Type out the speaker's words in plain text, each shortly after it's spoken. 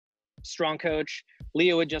strong coach.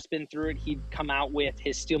 Leo had just been through it. He'd come out with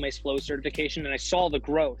his Steel Mace Flow certification, and I saw the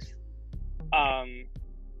growth.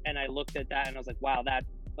 And I looked at that and I was like, wow,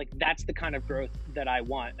 that's the kind of growth that I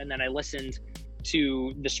want. And then I listened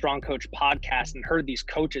to the Strong Coach podcast and heard these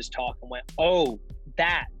coaches talk and went, oh,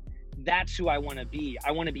 that's who I want to be.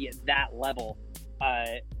 I want to be at that level.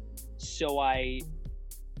 So I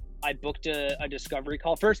booked a discovery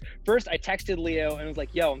call. First I texted Leo and was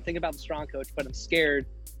like, yo, I'm thinking about the Strong Coach, but I'm scared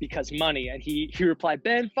because money. And he replied,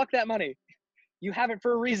 Ben, fuck that money. You have it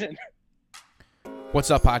for a reason. What's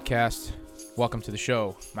up, podcast? Welcome to the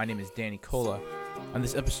show. My name is Danny Cola. On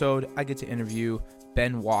this episode, I get to interview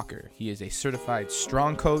Ben Walker. He is a certified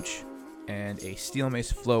Strong Coach and a Steel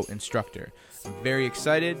Mace Flow instructor. I'm very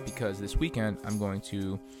excited because this weekend I'm going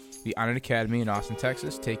to the Honored Academy in Austin,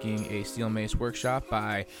 Texas, taking a Steel Mace workshop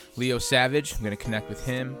by Leo Savage. I'm going to connect with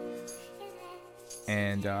him.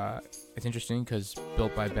 And it's interesting because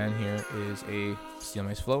Built by Ben here is a Steel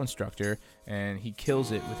Mace Flow instructor, and he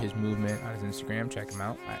kills it with his movement on his Instagram. Check him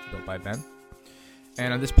out at Built by Ben.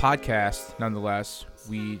 And on this podcast, nonetheless,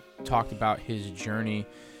 we talked about his journey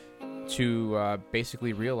to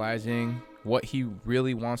basically realizing what he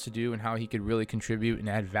really wants to do and how he could really contribute and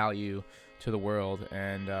add value to the world.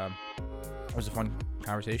 And it was a fun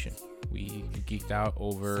conversation. We geeked out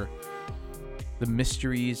over the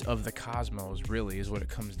mysteries of the cosmos, really, is what it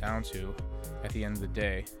comes down to at the end of the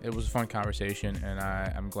day. It was a fun conversation, and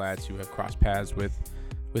I'm glad to have crossed paths with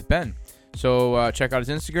Ben. So check out his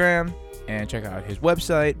Instagram and check out his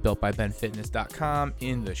website, builtbybenfitness.com,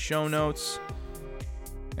 in the show notes.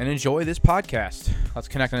 And enjoy this podcast. Let's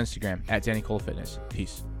connect on Instagram at Danny Cola Fitness.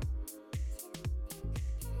 Peace.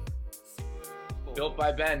 Built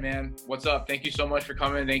by Ben, man. What's up? Thank you so much for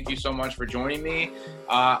coming. Thank you so much for joining me.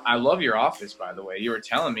 I love your office, by the way. You were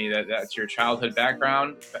telling me that that's your childhood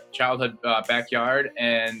background, backyard,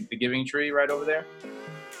 and the giving tree right over there.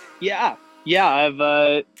 Yeah.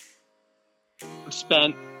 I've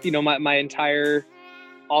spent, my entire,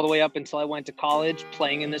 all the way up until I went to college,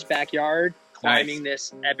 playing in this backyard, climbing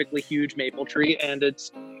this epically huge maple tree, and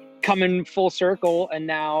it's coming full circle. And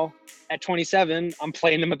now at 27, I'm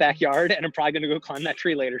playing in my backyard, and I'm probably going to go climb that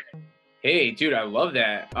tree later. Hey, dude, I love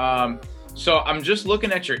that. So I'm just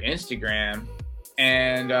looking at your Instagram,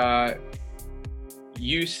 and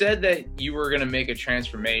you said that you were going to make a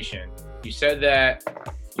transformation. You said that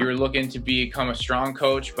you were looking to become a strong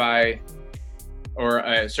coach or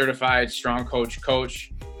a certified strong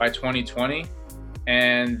coach by 2020,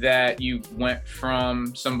 and that you went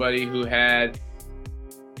from somebody who had,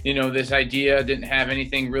 this idea, didn't have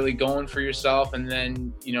anything really going for yourself, and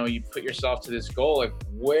then, you put yourself to this goal. Like,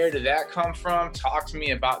 where did that come from? Talk to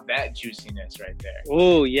me about that juiciness right there.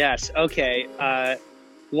 Oh, yes. Okay.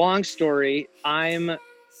 Long story. I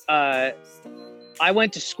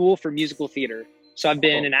went to school for musical theater. So I've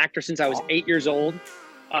been an actor since I was 8 years old.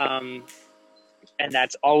 And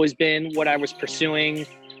that's always been what I was pursuing.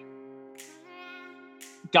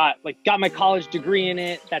 Got my college degree in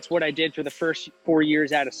it. That's what I did for the first 4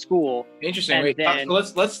 years out of school. Interesting. Wait,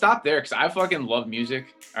 let's stop there, because I fucking love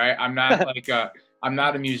music. All right, I'm not I'm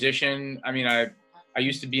not a musician. I mean, I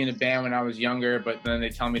used to be in a band when I was younger, but then they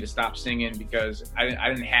tell me to stop singing because I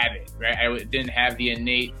didn't have it. Right, I didn't have the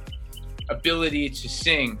innate ability to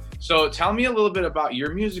sing. So tell me a little bit about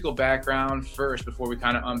your musical background first before we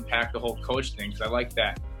kind of unpack the whole coach thing, because I like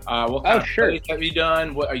that. What kind of plays have you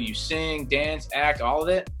done? What are you sing, dance, act, all of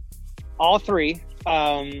it? All three.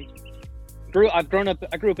 I grew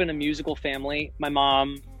up in a musical family. My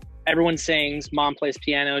mom, everyone sings. Mom plays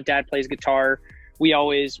piano, dad plays guitar. We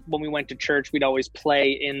always, when we went to church, we'd always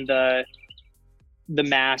play in the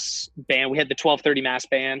mass band. We had the 12:30 mass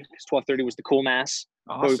band, because 12:30 was the cool mass.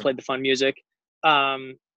 Awesome. Where we played the fun music.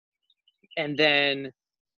 And then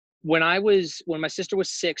when my sister was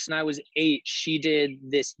 6 and I was 8, she did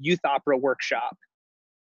this youth opera workshop,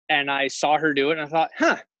 and I saw her do it and I thought,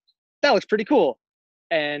 that looks pretty cool.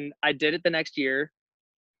 And I did it the next year,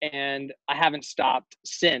 and I haven't stopped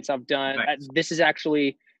since. I've done, this is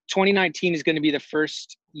actually 2019 is going to be the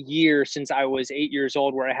first year since I was 8 years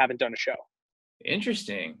old where I haven't done a show.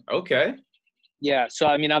 Interesting. Okay. Yeah. So,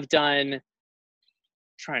 I mean, I've done,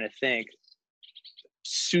 trying to think,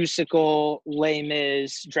 Seussical, Les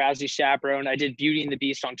Mis, Drowsy Chaperone. I did Beauty and the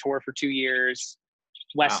Beast on tour for 2 years,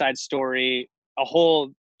 West Side Story, a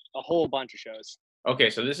whole bunch of shows. Okay,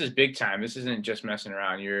 so this is big time. This isn't just messing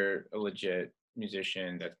around. You're a legit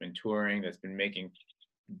musician that's been touring, that's been making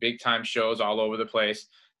big time shows all over the place.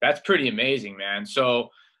 That's pretty amazing, man. So,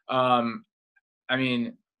 I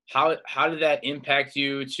mean, how did that impact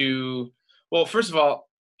you to, well, first of all,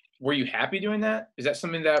 were you happy doing that? Is that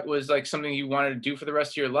something that was like something you wanted to do for the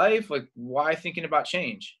rest of your life? Like, why thinking about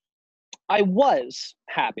change? I was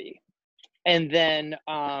happy. And then,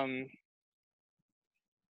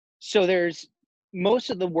 so there's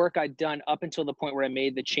most of the work I'd done up until the point where I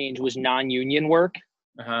made the change was non-union work.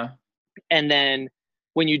 Uh-huh. And then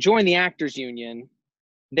when you join the actors union,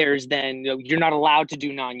 there's then, you're not allowed to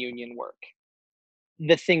do non-union work.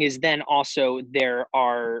 The thing is then also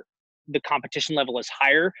the competition level is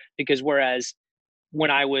higher, because whereas when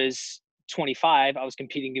I was 25, I was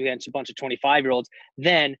competing against a bunch of 25-year-olds,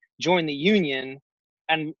 then join the union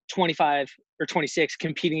and 25 or 26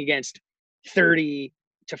 competing against 30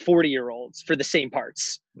 to 40-year-olds for the same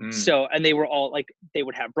parts. So, and they were all like, they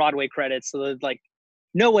would have Broadway credits. So like,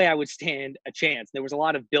 no way I would stand a chance. There was a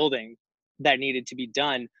lot of building that needed to be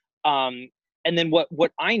done. And then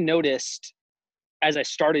what I noticed as I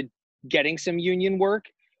started getting some union work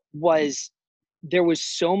was there was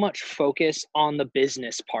so much focus on the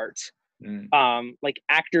business part. Like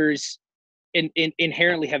actors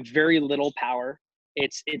inherently have very little power.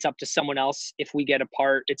 It's up to someone else. If we get a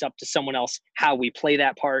part, it's up to someone else how we play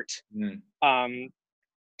that part.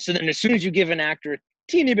 So then as soon as you give an actor a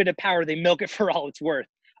teeny bit of power, they milk it for all it's worth.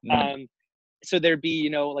 So there'd be,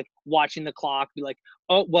 like watching the clock, be like,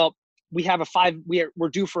 oh, well, we have a 5, we're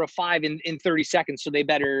due for a 5 in 30 seconds. So they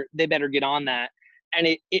better get on that. And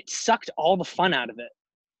it sucked all the fun out of it,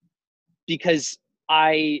 because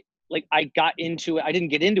I got into it. I didn't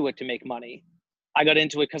get into it to make money. I got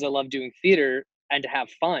into it because I love doing theater and to have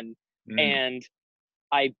fun. And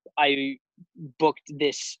I booked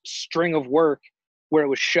this string of work where it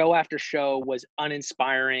was show after show was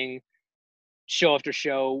uninspiring. Show after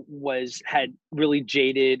show had really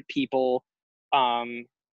jaded people. And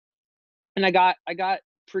I got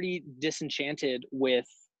pretty disenchanted with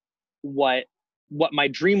what my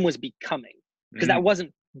dream was becoming, because that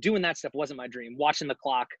wasn't doing that stuff wasn't my dream. Watching the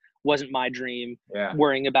clock wasn't my dream.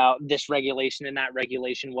 Worrying about this regulation and that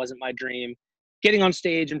regulation wasn't my dream. Getting on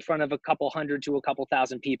stage in front of a couple hundred to a couple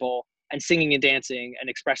thousand people and singing and dancing and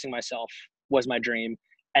expressing myself was my dream.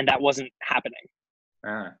 And that wasn't happening.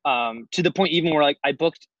 To the point even where like I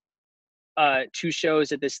booked 2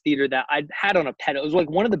 shows at this theater that I'd had on a pedestal. It was like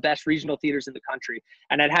one of the best regional theaters in the country.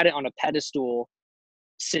 And I'd had it on a pedestal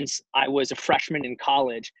since I was a freshman in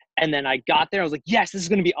college. And then I got there, I was like, yes, this is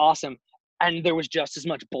going to be awesome. And there was just as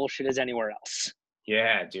much bullshit as anywhere else.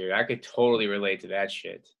 Yeah, dude, I could totally relate to that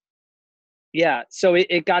shit. Yeah. So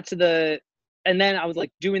it got to and then I was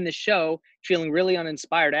like doing the show, feeling really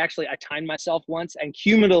uninspired. I timed myself once, and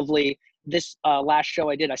cumulatively this last show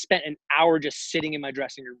I did, I spent an hour just sitting in my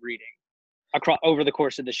dressing room reading over the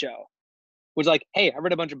course of the show. Was like, hey, I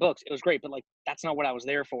read a bunch of books. It was great, but like, that's not what I was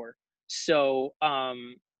there for. So,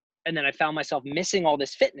 and then I found myself missing all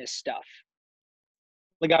this fitness stuff.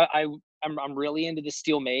 Like I'm really into the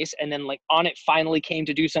steel mace, and then like On It finally came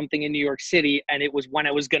to do something in New York City, and it was when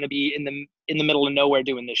I was going to be in the middle of nowhere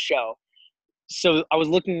doing this show. So I was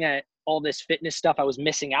looking at all this fitness stuff I was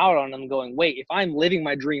missing out on, and going, wait, if I'm living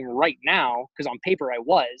my dream right now, because on paper I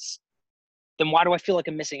was, then why do I feel like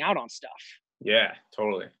I'm missing out on stuff? Yeah,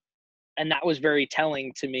 totally. And that was very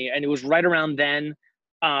telling to me. And it was right around then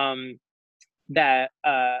that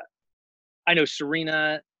I know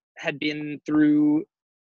Serena had been through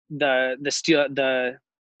that's the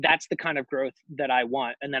kind of growth that I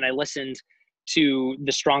want. And then I listened to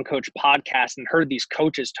the Strong Coach podcast and heard these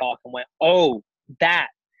coaches talk and went, oh,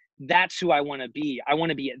 that's who I want to be. I want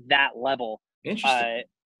to be at that level. Interesting.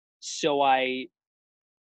 So I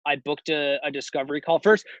booked a discovery call.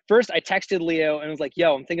 First I texted Leo and was like,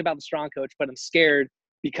 yo, I'm thinking about the Strong Coach, but I'm scared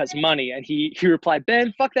because money. And he replied,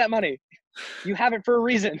 Ben, fuck that money. You have it for a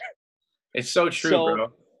reason. It's so true, bro.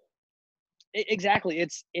 Exactly.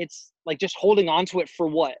 It's like just holding on to it for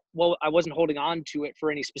what? Well, I wasn't holding on to it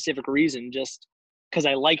for any specific reason, just because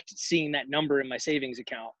I liked seeing that number in my savings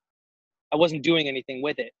account. I wasn't doing anything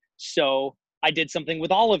with it. So I did something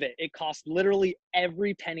with all of it. It cost literally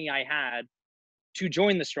every penny I had to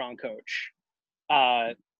join the Strong Coach.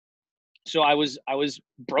 So I was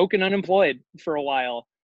broke and unemployed for a while.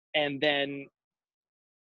 And then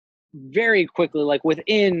very quickly, like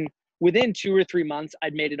within 2 or 3 months,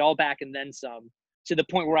 I'd made it all back and then some, to the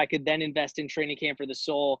point where I could then invest in Training Camp for the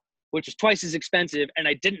Soul, which was twice as expensive, and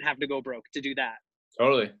I didn't have to go broke to do that.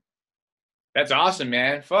 Totally. That's awesome,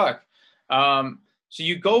 man. Fuck. So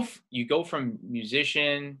you go from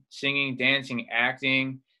musician, singing, dancing,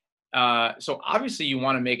 acting. So obviously you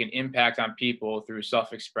want to make an impact on people through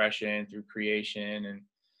self-expression, through creation.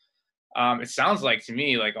 And it sounds like to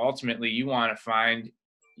me, like ultimately you want to find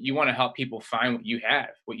you want to help people find what you have,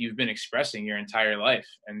 what you've been expressing your entire life.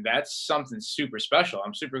 And that's something super special.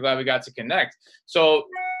 I'm super glad we got to connect. So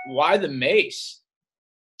why the mace?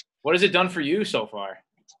 What has it done for you so far?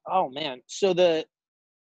 Oh man. So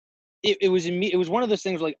it was one of those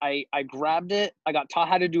things like I grabbed it, I got taught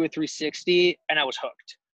how to do a 360 and I was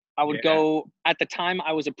hooked. I would go, at the time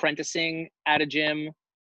I was apprenticing at a gym,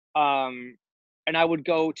 and I would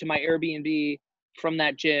go to my Airbnb from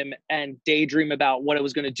that gym and daydream about what I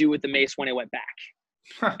was going to do with the mace when it went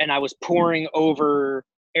back. And I was pouring over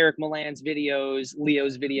Eric Milan's videos,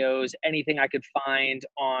 Leo's videos, anything I could find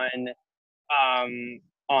on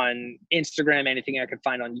Instagram, anything I could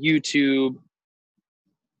find on YouTube.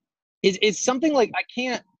 It's something like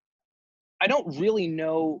I don't really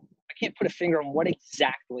know. I can't put a finger on what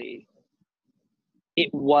exactly it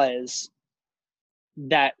was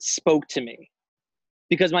that spoke to me,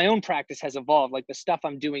 because my own practice has evolved. Like the stuff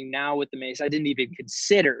I'm doing now with the mace, I didn't even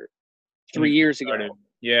consider 3 years ago.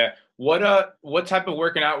 Yeah. What type of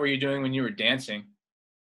working out were you doing when you were dancing?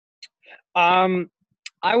 I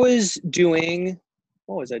was doing,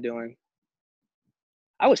 what was I doing?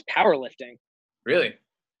 I was powerlifting. Really?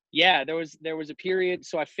 Yeah, there was a period.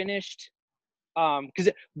 So I finished,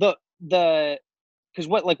 because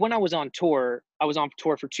when I was on tour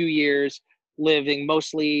for 2 years, living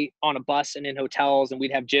mostly on a bus and in hotels, and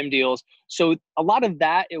we'd have gym deals. So a lot of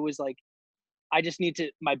that, it was like,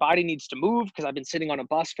 my body needs to move because I've been sitting on a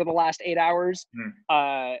bus for the last 8 hours.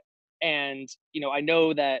 And, I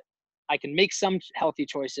know that I can make some healthy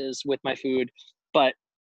choices with my food, but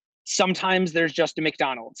sometimes there's just a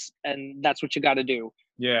McDonald's and that's what you got to do.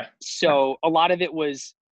 Yeah. So a lot of it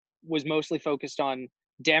was mostly focused on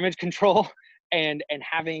damage control and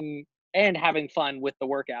having fun with the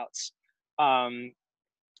workouts. And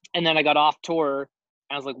then I got off tour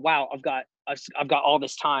and I was like, wow, I've got all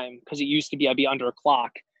this time, because it used to be I'd be under a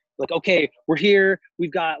clock. Like, okay, we're here.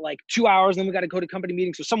 We've got like 2 hours, and then we got to go to company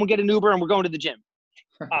meetings. So someone get an Uber and we're going to the gym.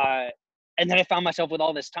 And then I found myself with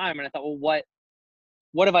all this time, and I thought, well,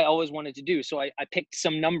 what have I always wanted to do? So I picked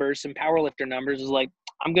some numbers, some powerlifter numbers. I was like,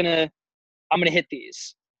 I'm gonna hit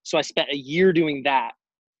these. So I spent a year doing that,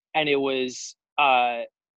 and it was right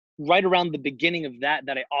around the beginning of that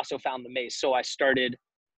I also found the mace. So I started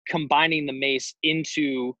combining the mace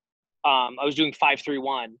into, I was doing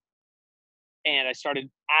 5-3-1, and I started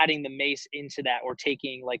adding the mace into that, or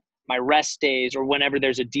taking like my rest days, or whenever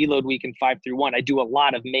there's a deload week in 5-3-1, I do a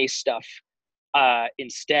lot of mace stuff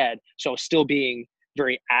instead. So still being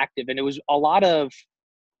very active, and it was a lot of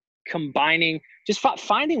combining, just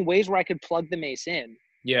finding ways where I could plug the mace in.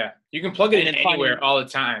 Yeah, you can plug it in anywhere all the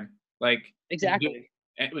time. Like exactly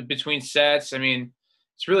between sets. I mean,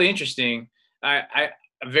 it's really interesting. I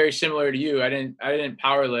very similar to you. I didn't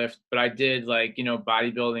power lift, but I did like,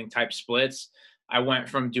 bodybuilding type splits. I went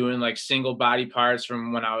from doing like single body parts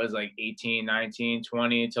from when I was like 18, 19,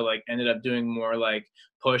 20 to like ended up doing more like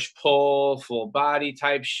push pull, full body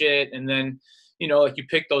type shit. And then, like you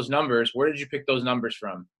pick those numbers. Where did you pick those numbers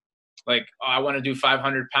from? Like, oh, I want to do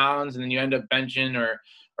 500 pounds, and then you end up benching or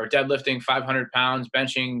deadlifting 500 pounds,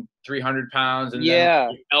 benching 300 pounds, and then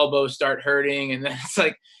your elbows start hurting, and then it's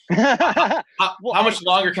like, how much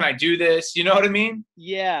longer can I do this? You know what I mean?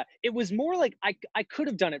 Yeah, it was more like I could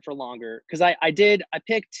have done it for longer, because I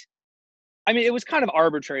picked, I mean, it was kind of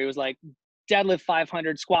arbitrary. It was like deadlift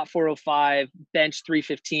 500, squat 405, bench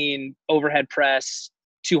 315, overhead press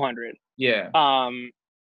 200. Yeah.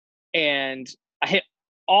 And I hit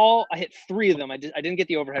 3 of them. I didn't get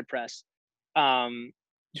the overhead press.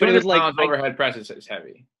 200 pounds overhead press is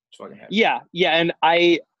heavy. It's fucking heavy. Yeah, and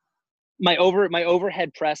my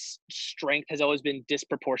overhead press strength has always been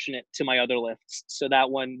disproportionate to my other lifts. So that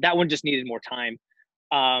one just needed more time.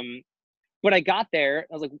 But I got there.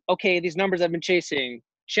 I was like, okay, these numbers I've been chasing,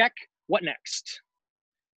 check. What next?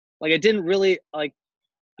 Like, I didn't really like.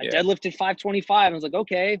 I deadlifted 525. I was like,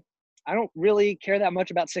 okay, I don't really care that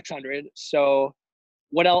much about 600. So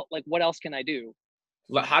what else? Like, what else can I do?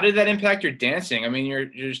 How did that impact your dancing? I mean,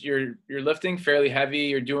 you're lifting fairly heavy.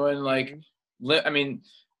 You're doing like, I mean,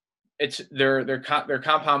 it's they're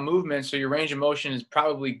compound movements, so your range of motion is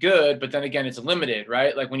probably good. But then again, it's limited,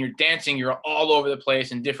 right? Like when you're dancing, you're all over the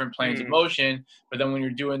place in different planes of motion. But then when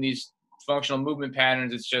you're doing these functional movement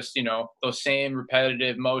patterns, it's just those same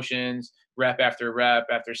repetitive motions, rep after rep,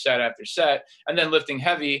 after set, and then lifting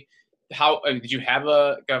heavy. How did you have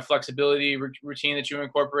a flexibility routine that you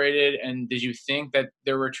incorporated, and did you think that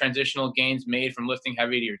there were transitional gains made from lifting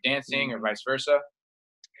heavy to your dancing, or vice versa?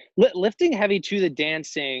 Lifting heavy to the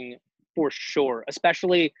dancing, for sure.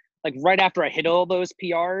 Especially like right after I hit all those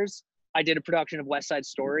PRs, I did a production of West Side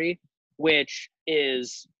Story, which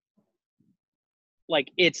is like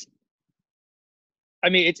it's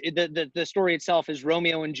the story itself is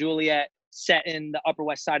Romeo and Juliet set in the Upper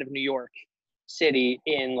West Side of New York City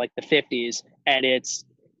in like the 50s, and it's,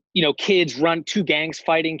 you know, kids run, two gangs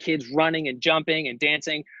fighting, kids running and jumping and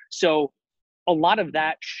dancing. So a lot of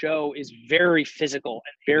that show is very physical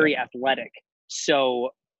and very athletic. So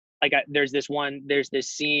like there's this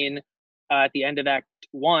scene at the end of Act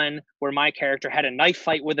 1 where my character had a knife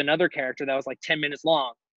fight with another character that was like 10 minutes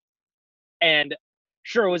long, and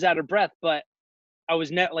sure, I was out of breath, but I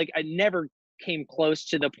was I never came close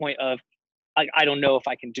to the point of like, I don't know if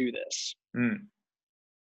I can do this. And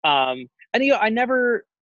you know, I never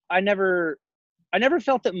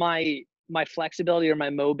felt that my flexibility or my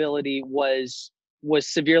mobility was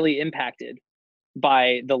severely impacted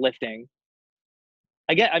by the lifting.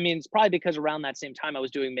 I mean, it's probably because around that same time I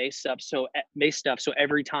was doing mace stuff. So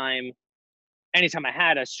anytime I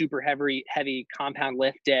had a super heavy compound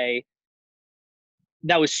lift day,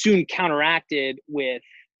 that was soon counteracted with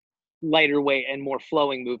lighter weight and more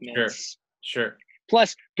flowing movements. Sure.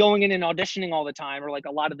 Plus going in and auditioning all the time, or like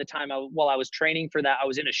a lot of the time while I was training for that, I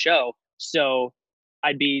was in a show. So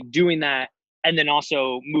I'd be doing that and then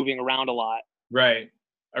also moving around a lot. Right.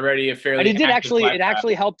 Already a fairly. And it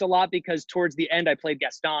actually helped a lot because towards the end I played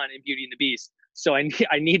Gaston in Beauty and the Beast. So I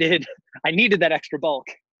needed that extra bulk.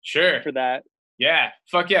 Sure. For that. Yeah.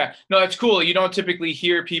 Fuck yeah. No, that's cool. You don't typically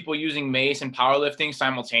hear people using mace and powerlifting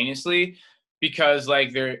simultaneously, because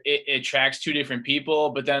like it tracks two different people.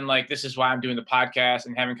 But then like, this is why I'm doing the podcast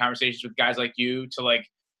and having conversations with guys like you to like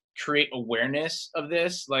create awareness of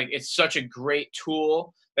this. Like, it's such a great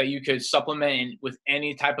tool that you could supplement with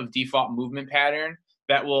any type of default movement pattern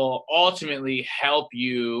that will ultimately help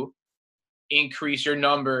you increase your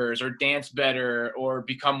numbers or dance better or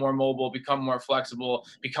become more mobile, become more flexible,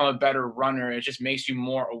 become a better runner. It just makes you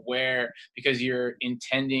more aware because you're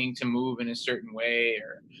intending to move in a certain way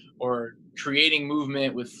or creating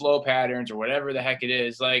movement with flow patterns or whatever the heck it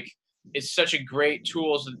is. Like, it's such a great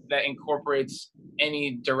tool that incorporates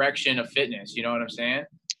any direction of fitness. You know what I'm saying?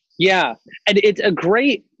 Yeah. And it's a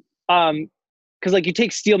great, cause like you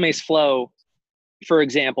take Steel Mace Flow, for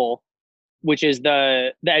example, which is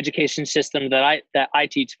the education system that I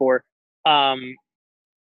teach for.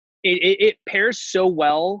 It pairs so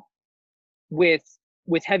well with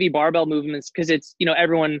heavy barbell movements, because it's, you know,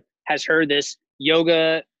 everyone has heard this,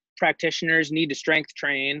 yoga practitioners need to strength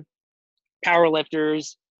train, power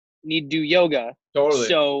lifters need to do yoga. Totally.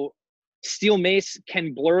 So Steel Mace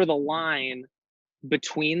can blur the line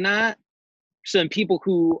between that. So then people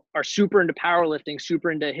who are super into powerlifting,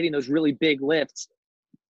 super into hitting those really big lifts,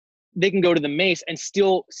 they can go to the mace and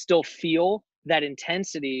still feel that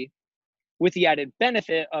intensity, with the added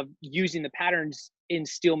benefit of using the patterns in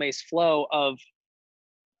Steel Mace Flow of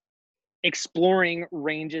exploring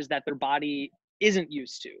ranges that their body isn't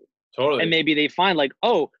used to. Totally. And maybe they find like,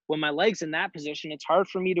 oh, when my leg's in that position, it's hard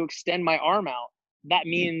for me to extend my arm out. That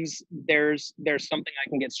means there's something I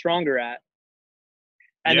can get stronger at.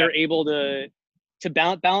 And they're able to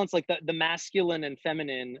balance like the masculine and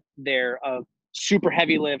feminine there of super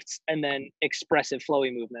heavy lifts and then expressive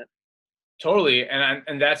flowy movement. Totally.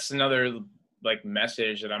 And that's another like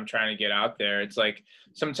message that I'm trying to get out there. It's like,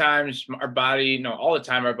 sometimes our body, no, all the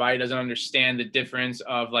time, our body doesn't understand the difference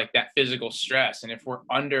of like that physical stress. And if we're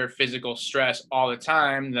under physical stress all the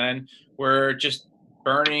time, then we're just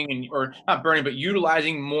burning or not burning, but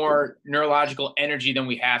utilizing more neurological energy than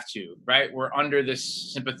we have to, right? We're under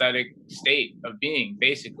this sympathetic state of being,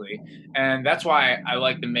 basically. And that's why I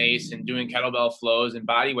like the mace and doing kettlebell flows and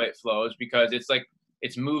body weight flows, because it's like,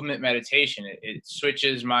 it's movement meditation. It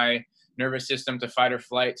switches my nervous system to fight or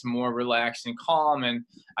flight to more relaxed and calm. And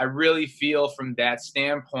I really feel from that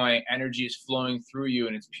standpoint, energy is flowing through you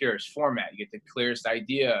in its purest format. You get the clearest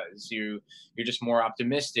ideas. You're just more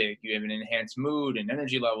optimistic. You have an enhanced mood and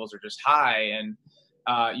energy levels are just high. And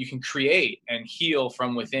you can create and heal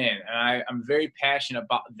from within. And I'm very passionate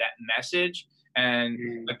about that message.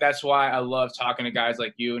 And like, that's why I love talking to guys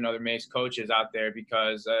like you and other mace coaches out there,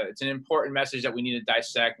 because it's an important message that we need to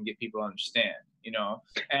dissect and get people to understand, you know.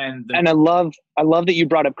 And I love that you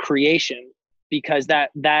brought up creation, because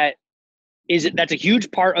that's a huge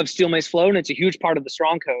part of Steel Mace Flow, and it's a huge part of the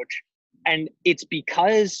Strong Coach. And it's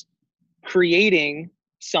because creating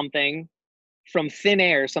something from thin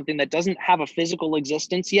air, something that doesn't have a physical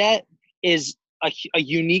existence yet, is a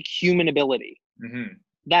unique human ability. Mm-hmm.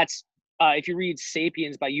 That's if you read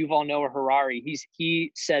Sapiens by Yuval Noah Harari,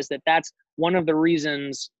 he says that that's one of the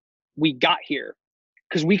reasons we got here,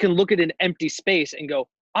 because we can look at an empty space and go,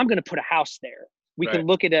 I'm going to put a house there. We can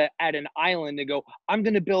look at an island and go, I'm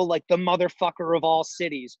going to build like the motherfucker of all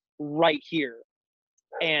cities right here.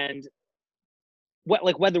 And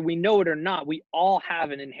whether we know it or not, we all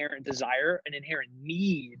have an inherent desire, an inherent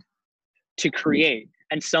need to create.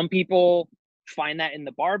 And some people find that in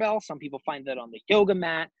the barbell. Some people find that on the yoga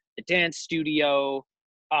mat, the dance studio,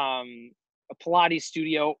 a Pilates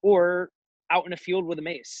studio, or out in a field with a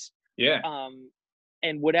mace. Yeah.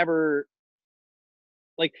 And whatever,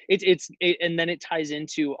 like and then it ties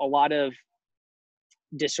into a lot of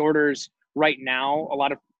disorders right now. A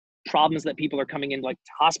lot of problems that people are coming into like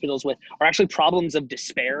hospitals with are actually problems of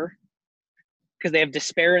despair, because they have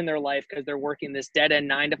despair in their life because they're working this dead end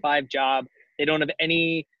 9-to-5 job. They don't have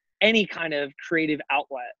any kind of creative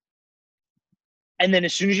outlet. And then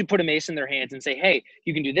as soon as you put a mace in their hands and say, hey,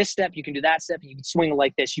 you can do this step, you can do that step, you can swing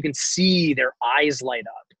like this, you can see their eyes light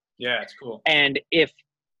up. Yeah, it's cool. And if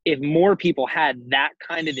more people had that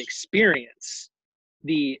kind of experience,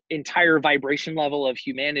 the entire vibration level of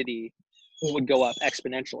humanity would go up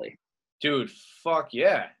exponentially. Dude, fuck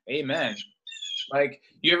yeah. Amen. Like,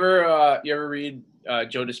 you ever read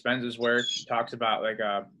Joe Dispenza's work? He talks about like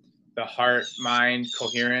the heart-mind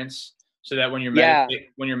coherence, so that when you're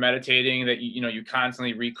meditating, that you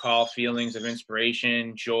constantly recall feelings of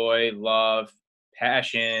inspiration, joy, love,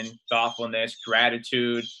 passion, thoughtfulness,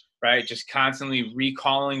 gratitude, right? Just constantly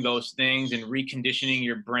recalling those things and reconditioning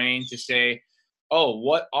your brain to say, oh,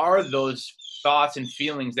 what are those thoughts and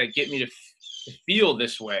feelings that get me to feel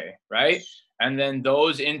this way, right? And then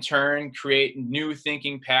those in turn create new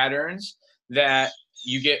thinking patterns that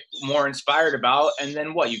you get more inspired about. And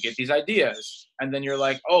then what? You get these ideas. And then you're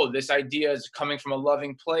like, oh, this idea is coming from a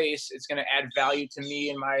loving place. It's going to add value to me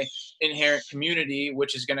and my inherent community,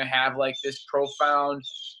 which is going to have like this profound,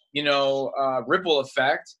 ripple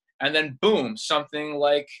effect. And then boom, something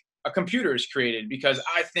like a computer is created, because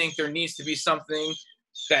I think there needs to be something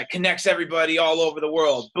that connects everybody all over the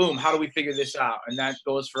world. Boom, how do we figure this out? And that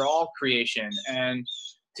goes for all creation. And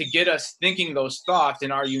to get us thinking those thoughts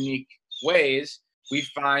in our unique ways, we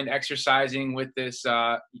find exercising with this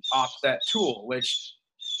offset tool, which,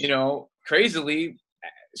 crazily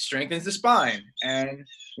strengthens the spine. And,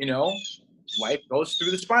 life goes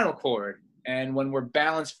through the spinal cord. And when we're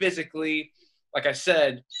balanced physically, like I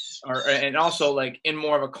said, and also like in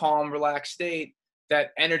more of a calm, relaxed state,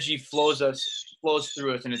 that energy flows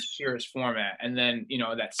through us in its purest format. And then,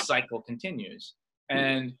 that cycle continues.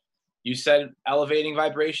 And you said elevating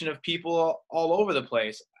vibration of people all over the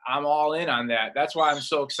place. I'm all in on that. That's why I'm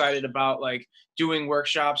so excited about like doing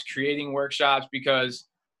workshops, creating workshops, because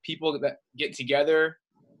people that get together,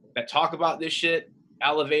 that talk about this shit,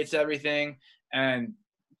 elevates everything, and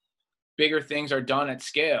bigger things are done at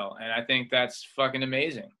scale. And I think that's fucking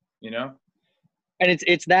amazing, And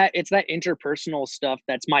it's that interpersonal stuff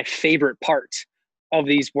that's my favorite part of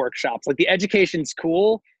these workshops. Like the education's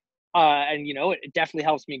cool, and it definitely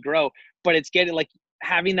helps me grow, but it's getting like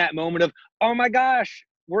having that moment of, oh my gosh,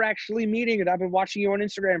 we're actually meeting, and I've been watching you on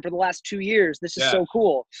Instagram for the last 2 years. This is so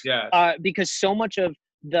cool. Yeah. Because so much of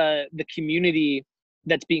the community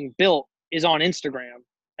that's being built is on Instagram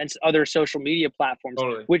and other social media platforms,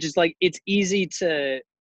 totally. Which is like, it's easy to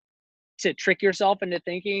trick yourself into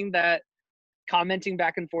thinking that commenting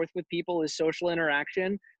back and forth with people is social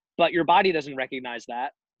interaction, but your body doesn't recognize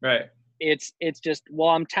that. Right. It's just, well,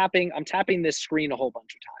 I'm tapping this screen a whole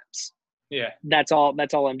bunch of times. Yeah. That's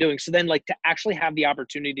all I'm doing. So then like to actually have the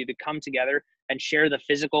opportunity to come together and share the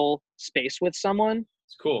physical space with someone,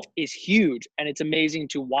 it's cool, is huge. And it's amazing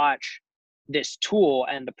to watch this tool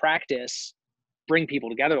and the practice bring people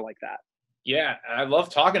together like that. Yeah. I love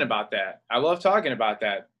talking about that.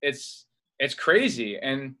 It's crazy.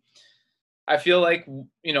 And I feel like,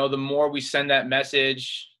 the more we send that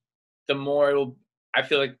message, the more I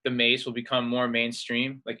feel like the mace will become more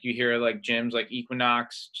mainstream. Like you hear like gyms like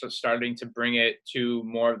Equinox starting to bring it to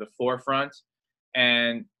more of the forefront.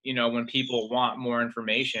 And, when people want more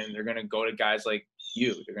information, they're going to go to guys like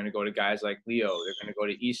you. They're going to go to guys like Leo. They're going to go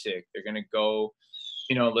to ESIC. They're going to go,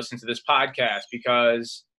 listen to this podcast,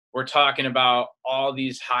 because we're talking about all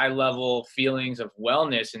these high level feelings of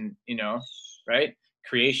wellness and, right?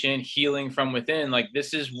 Creation, healing from within. Like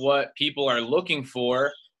this is what people are looking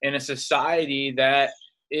for in a society that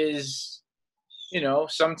is,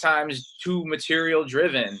 sometimes too material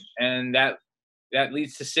driven, and that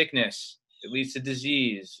leads to sickness. It leads to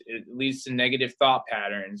disease. It leads to negative thought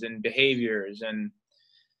patterns and behaviors. And,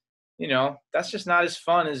 that's just not as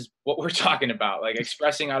fun as what we're talking about, like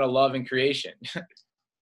expressing out of love and creation.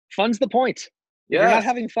 Fun's the point. If you're not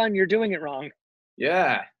having fun, you're doing it wrong.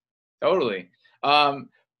 Yeah, totally. So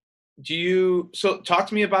talk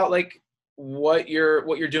to me about like what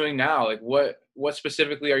you're doing now. Like what what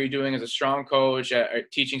specifically are you doing as a strong coach?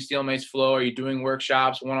 Teaching Steel Mace Flow? Are you doing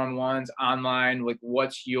workshops, one-on-ones, online? Like,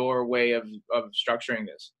 what's your way of structuring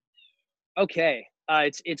this? Okay.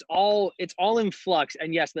 It's all in flux.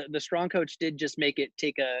 And yes, the strong coach did just make it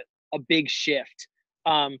take a big shift.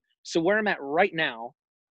 So where I'm at right now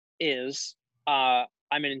is I'm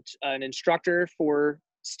an instructor for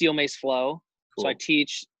Steel Mace Flow. Cool. So I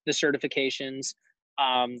teach the certifications.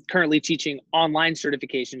 Currently teaching online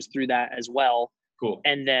certifications through that as well. Cool.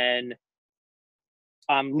 And then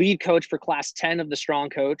lead coach for class 10 of the strong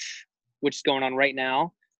coach, which is going on right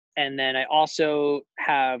now. And then I also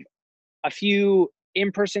have a few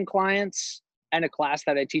in-person clients and a class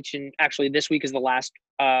that I teach in. Actually, this week is the last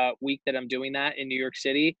week that I'm doing that in New York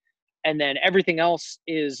City. And then everything else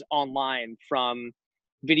is online, from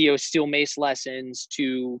video steel mace lessons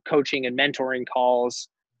to coaching and mentoring calls.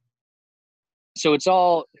 So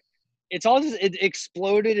it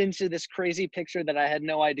exploded into this crazy picture that I had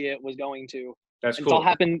no idea it was going to. That's cool. It's all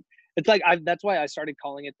happened. It's like, that's why I started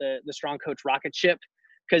calling it the strong coach rocket ship,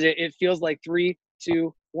 because it feels like 3,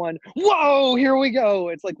 2, 1. Whoa, here we go.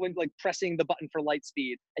 It's like when pressing the button for light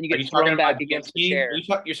speed and you get thrown back against the chair.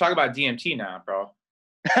 You're talking about DMT now, bro.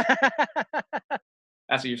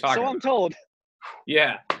 That's what you're talking about. So I'm told.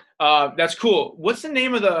 Yeah. That's cool. What's the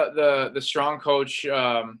name of the strong coach,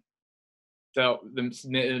 the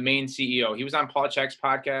main CEO? He was on Paul Chek's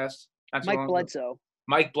podcast. Mike Bledsoe.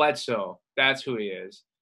 Mike Bledsoe. That's who he is.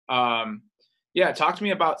 Yeah, talk to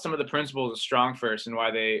me about some of the principles of Strong First and why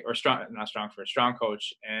Strong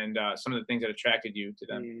Coach, and some of the things that attracted you to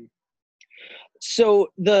them. So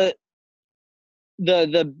the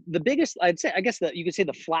biggest, I'd say, I guess that you could say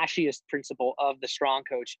the flashiest principle of the Strong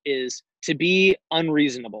Coach is to be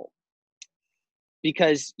unreasonable,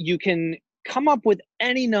 because you can come up with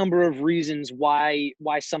any number of reasons why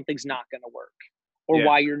something's not going to work, or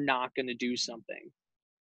why you're not going to do something.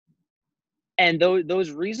 And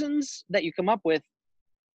those reasons that you come up with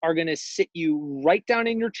are going to sit you right down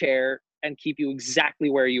in your chair and keep you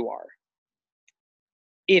exactly where you are.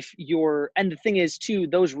 And the thing is too,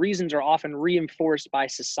 those reasons are often reinforced by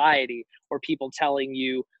society, or people telling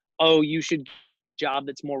you, oh, you should get a job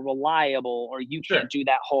that's more reliable, or you can't do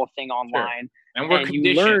that whole thing online. Sure. And we're conditioned.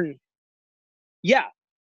 You learn. Yeah,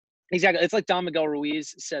 exactly. It's like Don Miguel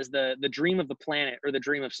Ruiz says, the dream of the planet, or the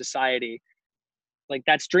dream of society. Like,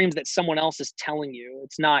 that's dreams that someone else is telling you.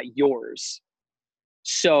 It's not yours.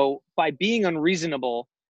 So by being unreasonable,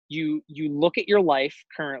 you look at your life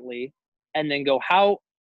currently and then go,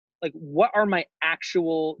 what are my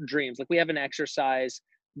actual dreams? Like, we have an exercise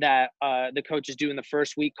that the coaches do in the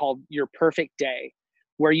first week called Your Perfect Day,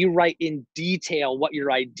 where you write in detail what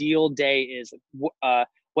your ideal day is,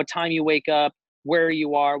 what time you wake up, where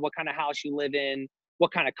you are, what kind of house you live in,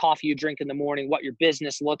 what kind of coffee you drink in the morning, what your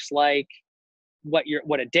business looks like, what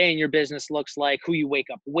a day in your business looks like, who you wake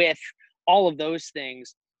up with, all of those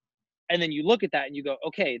things. And then you look at that and you go,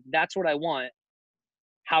 okay, that's what I want.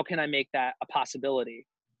 How can I make that a possibility?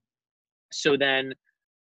 So then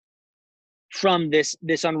from this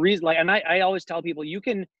unreasonable, and I always tell people, you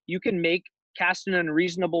can cast an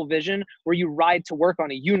unreasonable vision where you ride to work on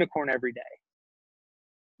a unicorn every day.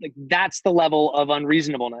 Like, that's the level of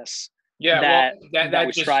unreasonableness that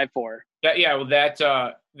we strive for.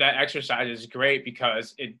 That exercise is great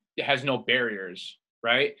because it has no barriers,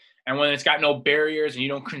 right? And when it's got no barriers and you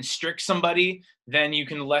don't constrict somebody, then you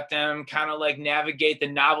can let them kind of like navigate the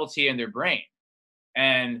novelty in their brain.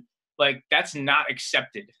 And like, that's not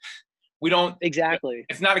accepted.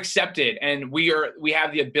 It's not accepted. And we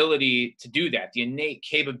have the ability to do that, the innate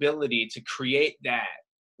capability to create that,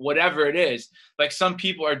 whatever it is. Like, some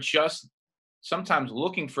people are just sometimes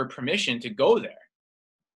looking for permission to go there.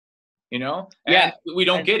 And we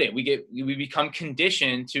don't get it. We become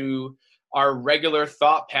conditioned to our regular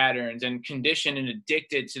thought patterns, and conditioned and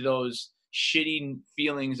addicted to those shitty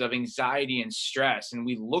feelings of anxiety and stress. And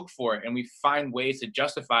we look for it, and we find ways to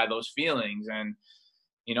justify those feelings. And,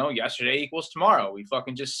 yesterday equals tomorrow. We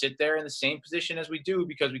fucking just sit there in the same position as we do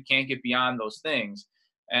because we can't get beyond those things.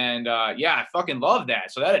 And I fucking love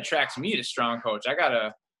that. So that attracts me to Strong Coach. I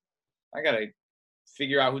gotta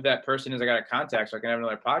figure out who that person is I got to contact so I can have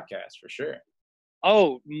another podcast for sure.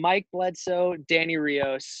 Oh, Mike Bledsoe, Danny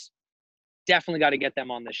Rios. Definitely got to get them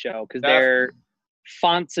on the show, because they're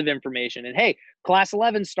fonts of information. And hey, class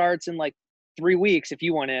 11 starts in like 3 weeks if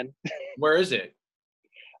you want in. Where is it?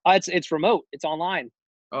 It's remote. It's online.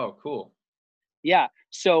 Oh, cool. Yeah.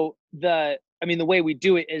 So the way we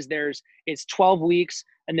do it is it's 12 weeks,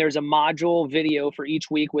 and there's a module video for each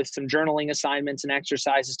week with some journaling assignments and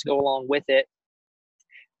exercises to go along with it.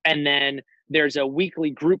 And then there's a weekly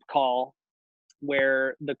group call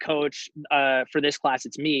where the coach, for this class,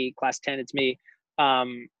 it's me, class 10, it's me.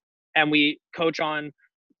 And we coach on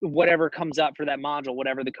whatever comes up for that module,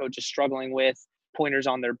 whatever the coach is struggling with, pointers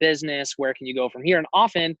on their business, where can you go from here? And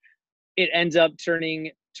often it ends up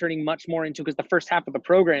turning much more into, because the first half of the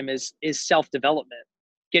program is self-development,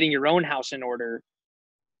 getting your own house in order,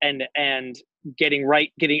 and getting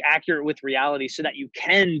accurate with reality so that you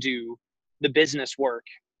can do the business work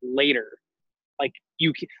later. Like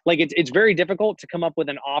it's very difficult to come up with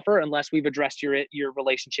an offer unless we've addressed your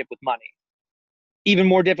relationship with money. Even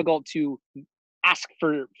more difficult to ask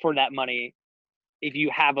for that money if you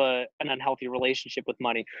have an unhealthy relationship with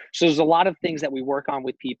money. So there's a lot of things that we work on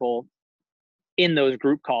with people in those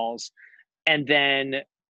group calls. And then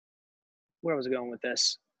where was I going with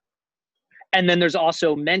this? And then there's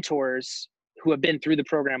also mentors who have been through the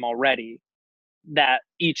program already that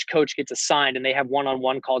each coach gets assigned, and they have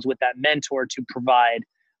one-on-one calls with that mentor to provide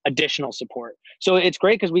additional support. So it's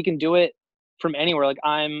great because we can do it from anywhere. Like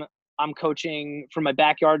I'm coaching from my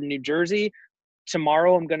backyard in New Jersey.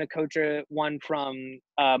 Tomorrow I'm going to coach one from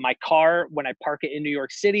my car when I park it in New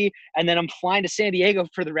York City, and then I'm flying to San Diego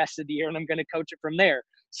for the rest of the year, and I'm going to coach it from there.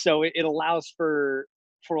 So it allows for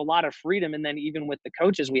a lot of freedom. And then even with the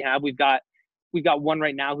coaches we've got one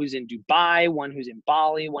right now who's in Dubai, one who's in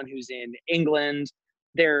Bali, one who's in England.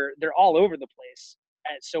 They're all over the place.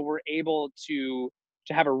 And so we're able to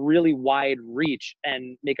have a really wide reach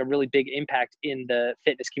and make a really big impact in the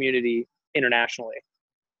fitness community internationally.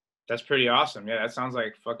 That's pretty awesome. Yeah, that sounds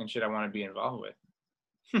like fucking shit I want to be involved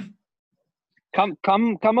with.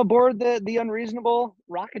 Come aboard the Unreasonable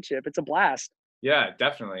rocket ship. It's a blast. Yeah,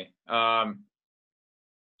 definitely.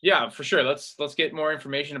 Yeah, for sure. Let's get more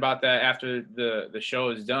information about that after the show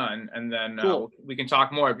is done, and then Cool. we can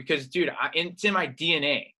talk more, because, dude, it's in my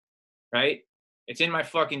DNA, right? It's in my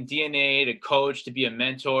fucking DNA to coach, to be a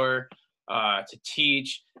mentor, to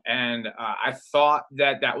teach, and I thought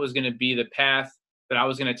that was going to be the path that I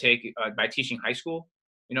was going to take by teaching high school,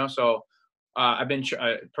 you know. So I've been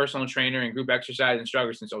a personal trainer and group exercise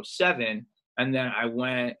instructor since 2007, and then I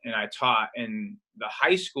went and I taught in the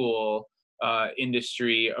high school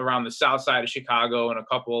industry around the south side of Chicago and a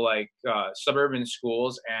couple suburban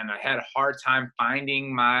schools, and I had a hard time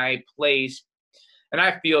finding my place. And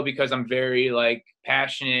I feel because I'm very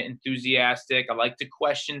passionate, enthusiastic, I like to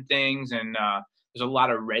question things, and there's a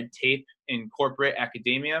lot of red tape in corporate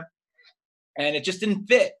academia, and it just didn't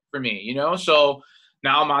fit for me, you know. So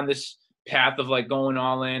now I'm on this path of going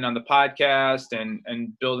all in on the podcast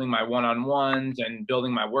and building my one-on-ones and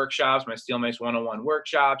building my workshops, my Steelmace 101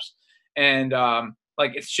 workshops. And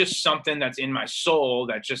it's just something that's in my soul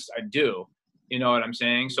that just I do, you know what I'm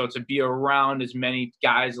saying? So to be around as many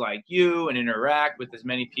guys like you and interact with as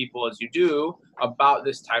many people as you do about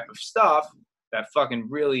this type of stuff that fucking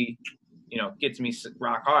really, gets me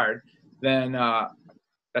rock hard, then that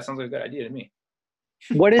sounds like a good idea to me.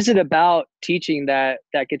 What is it about teaching that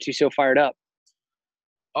gets you so fired up?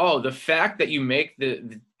 Oh, the fact that you make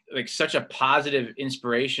the such a positive,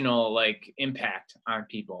 inspirational impact on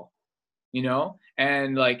people,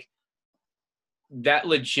 and that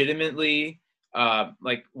legitimately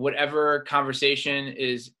whatever conversation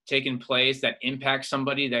is taking place that impacts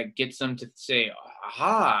somebody, that gets them to say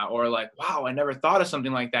aha, or wow, I never thought of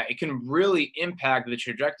something like that. It can really impact the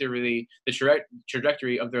trajectory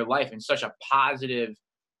of their life in such a positive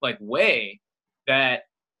way that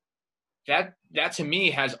to me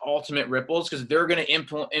has ultimate ripples, because they're going to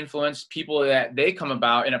influence people that they come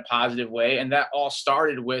about in a positive way. And that all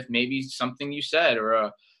started with maybe something you said,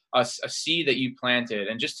 or a seed that you planted.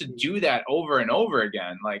 And just to do that over and over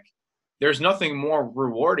again, there's nothing more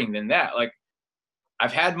rewarding than that.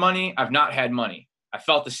 I've had money, I've not had money. I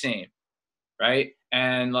felt the same, right?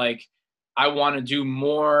 And I want to do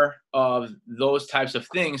more of those types of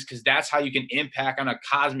things, because that's how you can impact on a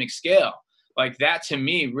cosmic scale. That to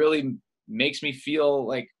me really makes me feel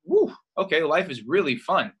woo, okay, life is really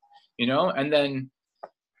fun, and then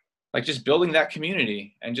just building that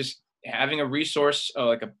community and just having a resource,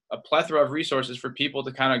 a plethora of resources for people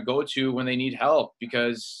to kind of go to when they need help,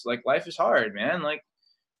 because life is hard, man.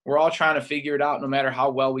 We're all trying to figure it out. No matter how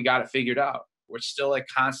well we got it figured out, we're still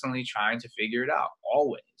constantly trying to figure it out,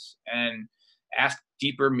 always, and ask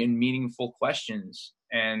deeper and meaningful questions.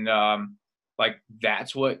 And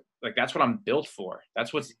that's what I'm built for.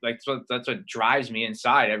 That's what drives me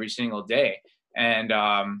inside every single day. And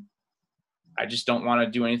I just don't want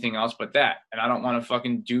to do anything else but that. And I don't want to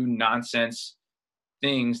fucking do nonsense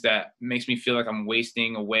things that makes me feel like I'm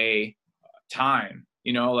wasting away time.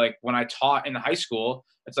 When I taught in high school,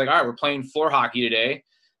 it's all right, we're playing floor hockey today.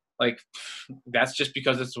 That's just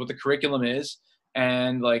because that's what the curriculum is.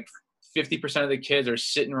 And 50% of the kids are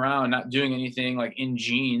sitting around not doing anything, like in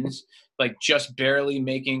jeans, like just barely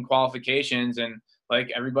making qualifications, and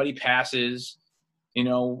like everybody passes.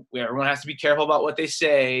 Everyone has to be careful about what they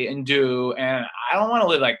say and do, and I don't want to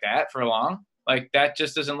live like that for long. Like that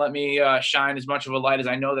just doesn't let me shine as much of a light as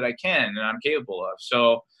I know that I can and I'm capable of.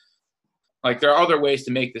 So like there are other ways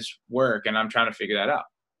to make this work, and I'm trying to figure that out.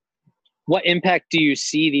 What impact do you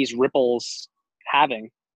see these ripples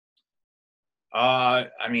having? I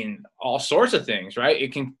mean, all sorts of things, right?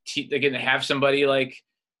 They can have somebody like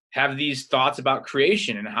have these thoughts about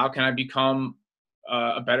creation and how can I become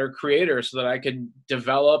a better creator so that I could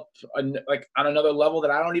develop like on another level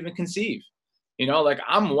that I don't even conceive. Like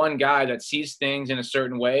I'm one guy that sees things in a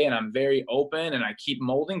certain way, and I'm very open and I keep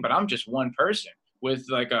molding, but I'm just one person with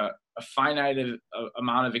like a finite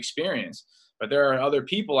amount of experience. But there are other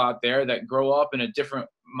people out there that grow up in a different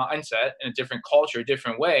mindset, in a different culture, a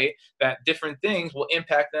different way, that different things will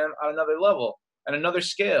impact them on another level and another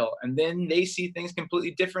scale. And then they see things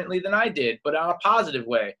completely differently than I did, but on a positive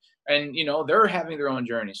way. And, they're having their own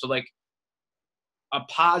journey. So like a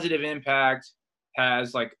positive impact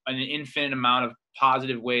has like an infinite amount of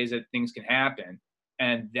positive ways that things can happen.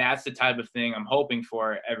 And that's the type of thing I'm hoping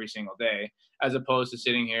for every single day, as opposed to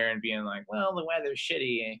sitting here and being like, well, the weather's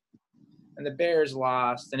shitty and the Bears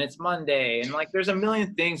lost and it's Monday. And like, there's a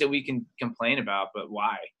million things that we can complain about, but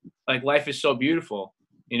why? Like life is so beautiful,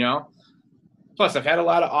 Plus I've had a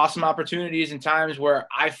lot of awesome opportunities and times where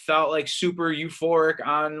I felt like super euphoric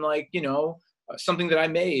on like, something that I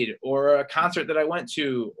made or a concert that I went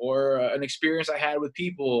to or an experience I had with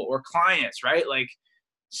people or clients, right? Like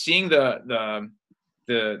seeing the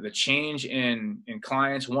change in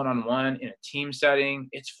clients one-on-one in a team setting,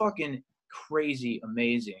 it's fucking crazy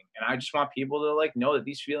amazing. And I just want people to like know that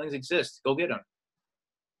these feelings exist. Go get them.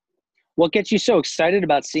 What gets you so excited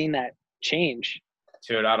about seeing that change?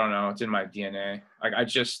 Dude, I don't know. It's in my DNA. Like I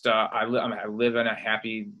just I live a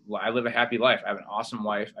happy life. I have an awesome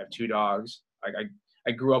wife. I have 2 dogs. Like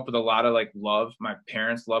I grew up with a lot of like love. My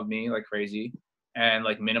parents love me like crazy, and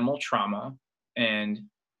like minimal trauma. And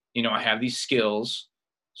I have these skills.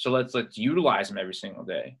 So let's utilize them every single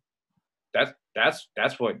day. That's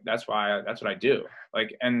what I do.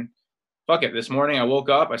 Like, and fuck it. This morning I woke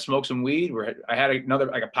up, I smoked some weed. I had another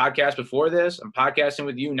like a podcast before this. I'm podcasting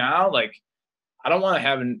with you now. Like, I don't want to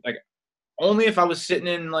have only if I was sitting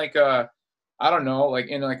in like I don't know, like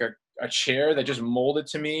in like a chair that just molded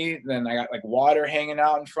to me, then I got like water hanging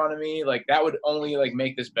out in front of me. Like that would only like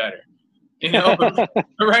make this better, but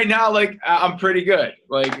right now, like I'm pretty good.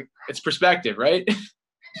 Like it's perspective, right?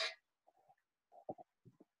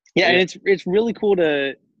 Yeah. And it's really cool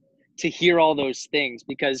to hear all those things,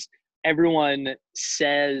 because everyone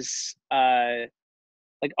says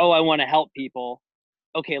like, oh, I want to help people.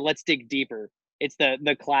 Okay, let's dig deeper. It's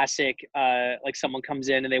the classic, like someone comes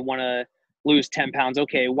in and they want to lose 10 pounds.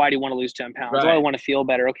 Okay, why do you want to lose 10 pounds? Right. Oh, I want to feel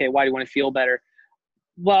better. Okay, why do you want to feel better?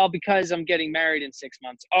 Well, because I'm getting married in 6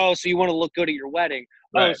 months. Oh, so you want to look good at your wedding.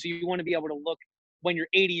 Right. Oh, so you want to be able to look, when you're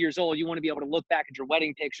 80 years old, you want to be able to look back at your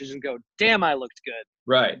wedding pictures and go, damn, I looked good.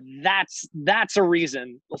 Right. That's a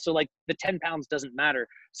reason. So like the 10 pounds doesn't matter.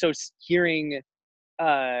 So hearing,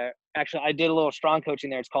 actually, I did a little strong coaching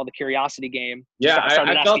there. It's called the Curiosity Game. Yeah, I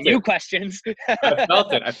started asking you questions. I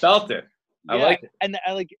felt it. I like it. And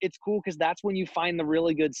I like it's cool because that's when you find the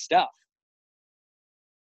really good stuff.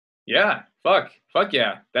 Yeah, fuck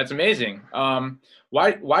yeah, that's amazing.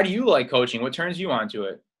 Why do you like coaching? What turns you on to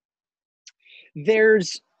it?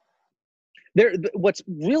 What's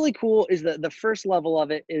really cool is that the first level of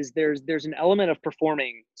it is there's an element of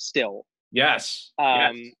performing still. Yes.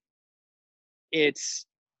 It's,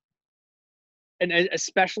 and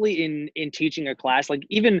especially in teaching a class, like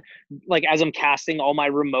even like as I'm casting all my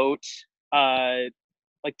remote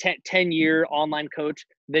like 10-year online coach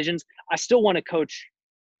visions, I still want to coach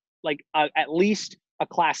like at least a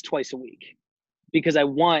class twice a week, because I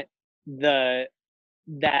want that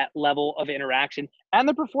level of interaction and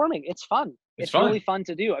the performing. It's fun. It's fun. Really fun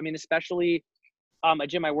to do. I mean, especially a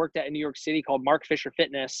gym I worked at in New York City called Mark Fisher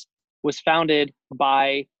Fitness was founded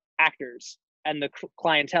by actors, and the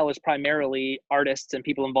clientele is primarily artists and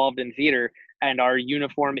people involved in theater. And our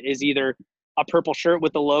uniform is either a purple shirt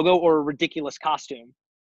with the logo or a ridiculous costume.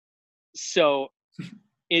 So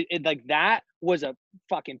it like that was a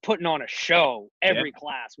fucking putting on a show. Every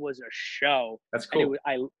class was a show. That's cool.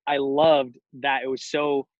 And I loved that. It was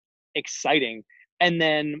so exciting. And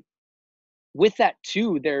then with that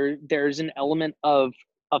too, there's an element of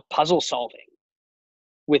puzzle solving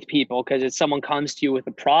with people, because it's someone comes to you with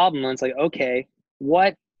a problem and it's like, okay,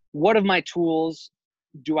 what of my tools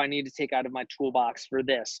do I need to take out of my toolbox for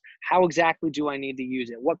this? How exactly do I need to use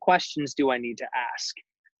it? What questions do I need to ask?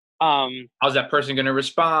 How's that person going to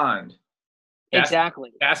respond?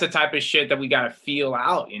 Exactly. That's the type of shit that we got to feel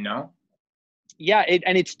out, you know? Yeah.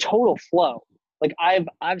 And it's total flow. Like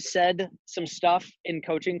I've said some stuff in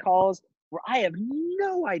coaching calls where I have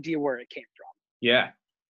no idea where it came from. Yeah.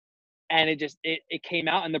 And it came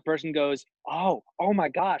out and the person goes, oh my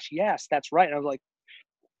gosh, yes, that's right. And I was like,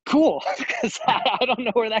 cool, because I don't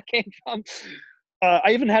know where that came from.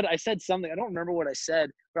 I said something, I don't remember what I said,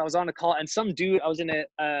 but I was on a call and some dude, I was in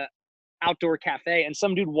a outdoor cafe and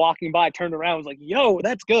some dude walking by turned around and was like, yo,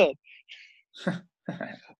 that's good.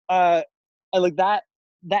 I like that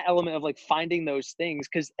element of like finding those things.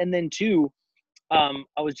 And then too, I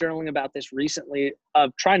was journaling about this recently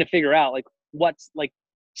of trying to figure out like what's like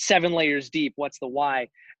 7 layers deep, what's the why.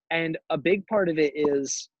 And a big part of it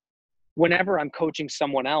is whenever I'm coaching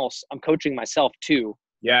someone else, I'm coaching myself too.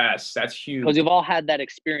 Yes, that's huge. Because you've all had that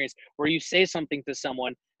experience where you say something to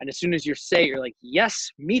someone and as soon as you say it, you're like, yes,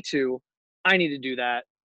 me too. I need to do that.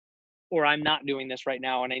 Or I'm not doing this right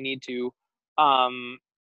now and I need to. And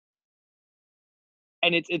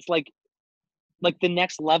it's like the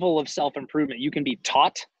next level of self-improvement. You can be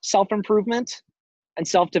taught self-improvement and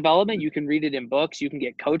self-development. You can read it in books. You can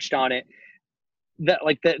get coached on it.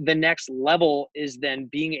 The next level is then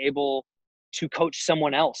being able to coach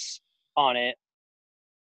someone else on it,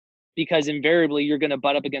 because invariably you're going to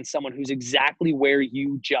butt up against someone who's exactly where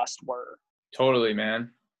you just were. Totally, man.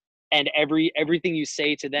 And everything you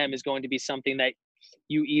say to them is going to be something that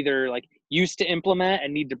you either like used to implement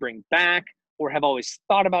and need to bring back, or have always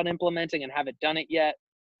thought about implementing and haven't done it yet.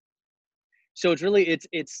 So it's really,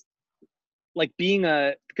 it's like being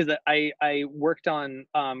because I worked on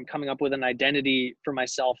coming up with an identity for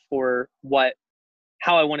myself for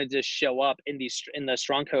how I wanted to show up in the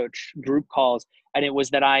Strong Coach group calls. And it was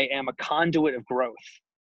that I am a conduit of growth,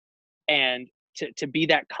 and to be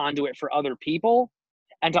that conduit for other people,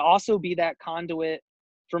 and to also be that conduit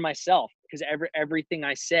for myself, because everything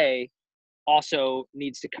I say also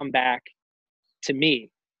needs to come back to me.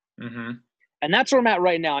 Mm-hmm. And that's where I'm at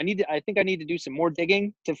right now. I think I need to do some more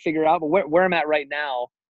digging to figure out, but where I'm at right now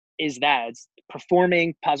is that it's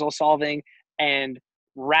performing, puzzle solving, and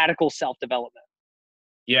radical self-development.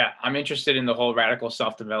 Yeah, I'm interested in the whole radical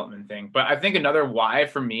self-development thing. But I think another why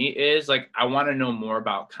for me is like, I want to know more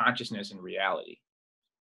about consciousness and reality.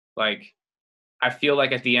 Like, I feel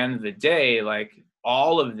like at the end of the day, like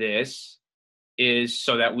all of this is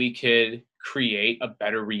so that we could create a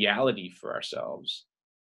better reality for ourselves,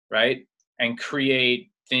 right? And create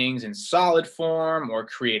things in solid form, or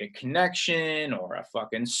create a connection or a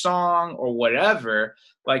fucking song or whatever,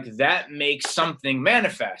 like that makes something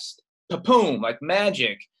manifest. Boom, like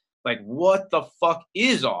magic. Like, what the fuck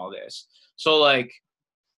is all this? So like,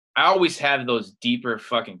 I always have those deeper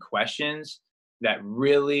fucking questions that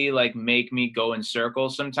really like make me go in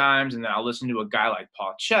circles sometimes. And then I'll listen to a guy like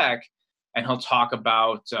Paul Chek, and he'll talk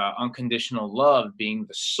about unconditional love being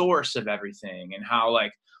the source of everything, and how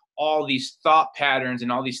like all these thought patterns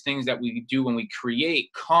and all these things that we do when we create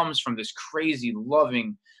comes from this crazy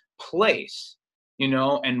loving place, you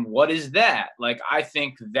know? And what is that? Like, I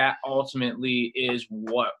think that ultimately is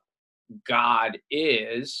what God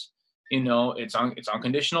is, you know, it's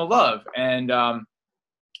unconditional love. And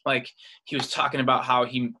like he was talking about how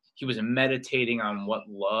he was meditating on what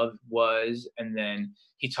love was, and then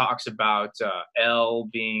he talks about L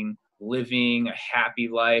being living a happy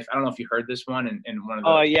life. I don't know if you heard this one in one of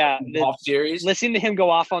the golf series. Listening to him go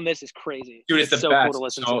off on this is crazy. Dude, it's the so best. Cool to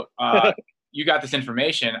listen to. You got this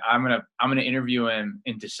information. I'm gonna interview him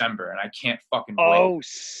in December, and I can't fucking wait. Oh,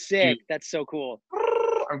 sick! Dude, that's so cool.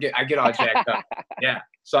 I get all jacked up. Yeah.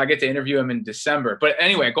 So I get to interview him in December. But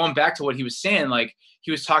anyway, going back to what he was saying, like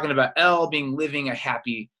he was talking about L being living a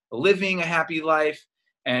happy life.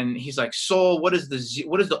 And he's like, soul, what does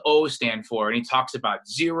the O stand for? And he talks about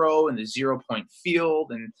zero and the 0 point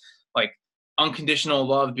field, and like unconditional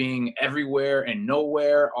love being everywhere and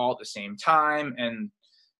nowhere all at the same time. And,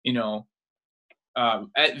 you know,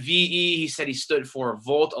 at VE, he said he stood for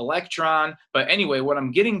volt electron. But anyway, what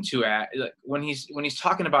I'm getting to like, when he's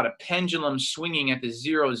talking about a pendulum swinging at the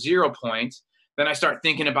 0 point, then I start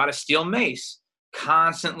thinking about a steel mace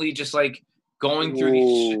constantly just like going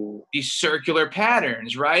through these circular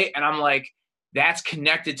patterns, right? And I'm like, that's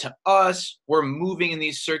connected to us. We're moving in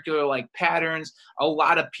these circular like patterns. A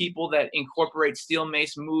lot of people that incorporate steel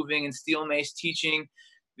mace moving and steel mace teaching,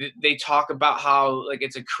 they talk about how like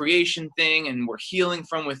it's a creation thing and we're healing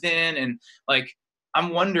from within. And like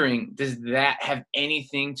I'm wondering, does that have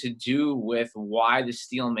anything to do with why the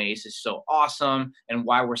steel mace is so awesome and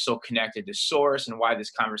why we're so connected to source and why this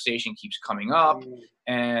conversation keeps coming up?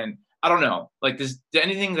 And I don't know, like, does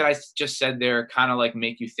anything that I just said there kind of like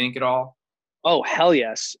make you think at all? Oh, hell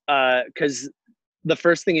yes. Because the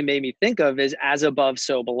first thing it made me think of is as above,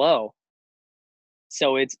 so below.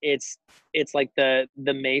 So it's like the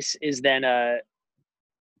mace is then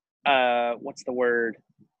what's the word?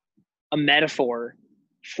 A metaphor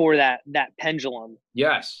for that pendulum,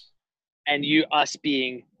 Yes. and us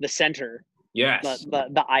being the center, Yes.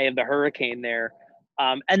 the eye of the hurricane there.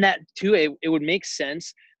 And that too, it would make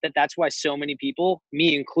sense that's why so many people,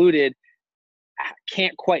 me included,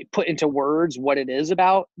 can't quite put into words what it is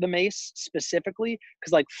about the mace specifically,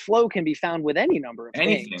 because like flow can be found with any number of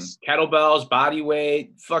Anything. things. Kettlebells, body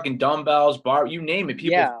weight, fucking dumbbells, bar, you name it,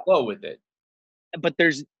 people Yeah, flow with it. but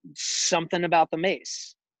there's something about the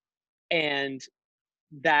mace, and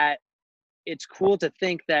that it's cool to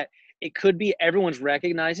think that it could be everyone's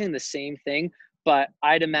recognizing the same thing, but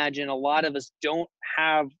I'd imagine a lot of us don't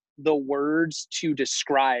have the words to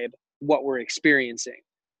describe what we're experiencing.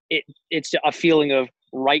 It's a feeling of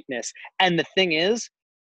rightness. And the thing is,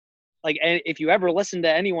 like, if you ever listen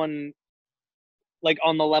to anyone like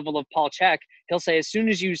on the level of Paul Chek, he'll say as soon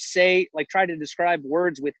as you say, like, try to describe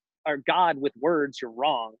words with or God with words, you're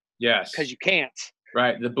wrong. Yes. Because you can't.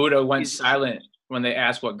 Right. The Buddha went silent when they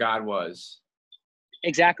asked what God was.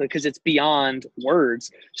 Exactly, because it's beyond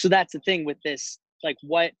words. So that's the thing with this, like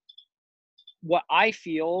what I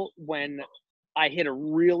feel when I hit a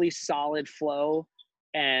really solid flow,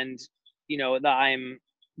 and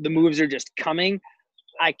the moves are just coming.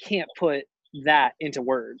 I can't put that into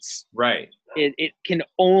words. Right. It can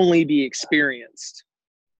only be experienced.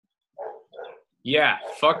 Yeah,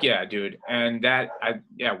 fuck yeah, dude. And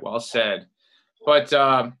well said. But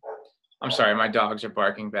I'm sorry, my dogs are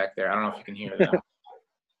barking back there. I don't know if you can hear them.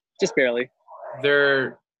 Just barely. I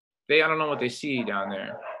don't know what they see down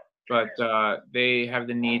there, but they have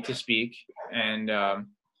the need to speak, and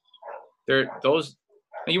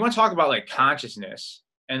you want to talk about like consciousness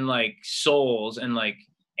and like souls and like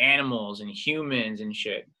animals and humans and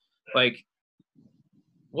shit. Like,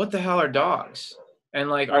 what the hell are dogs?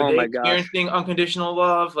 And like, are they experiencing unconditional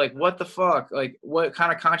love? Like, what the fuck? Like, what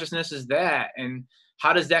kind of consciousness is that? And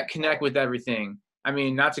how does that connect with everything? I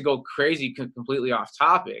mean, not to go crazy, completely off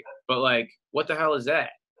topic, but like, what the hell is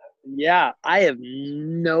that? Yeah, I have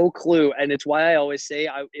no clue. And it's why I always say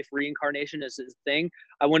if reincarnation is a thing,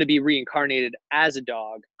 I want to be reincarnated as a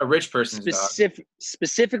dog. A rich person's dog.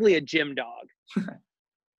 Specifically a gym dog.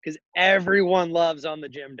 Because everyone loves on the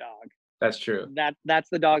gym dog. That's true. That's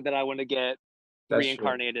the dog that I want to get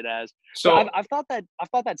reincarnated as. So I've thought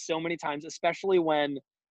that so many times, especially when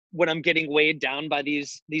I'm getting weighed down by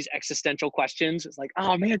these existential questions. It's like,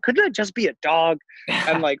 oh man, couldn't I just be a dog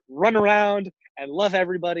and like run around and love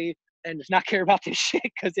everybody and just not care about this shit?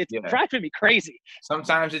 Because it's driving me crazy.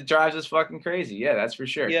 Sometimes it drives us fucking crazy. Yeah, that's for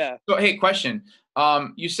sure. Yeah. So hey, question.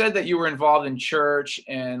 You said that you were involved in church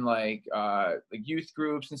and like youth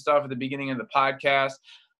groups and stuff at the beginning of the podcast.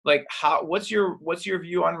 Like, what's your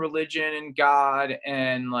view on religion and God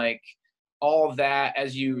and like all that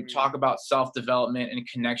as you talk about self-development and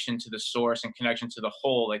connection to the source and connection to the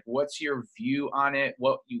whole? Like, what's your view on it?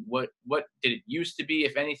 What did it used to be,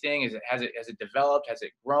 if anything? Has it developed? Has it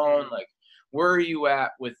grown? Like, where are you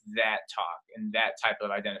at with that talk and that type of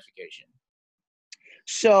identification?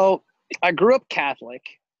 So I grew up Catholic,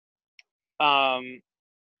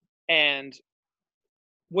 and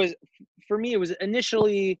for me, it was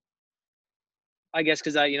initially, I guess,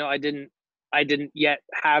 because I didn't yet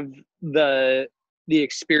have the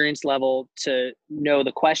experience level to know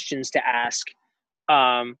the questions to ask.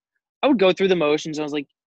 I would go through the motions. I was like,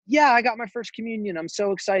 yeah, I got my first communion. I'm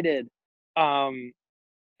so excited. And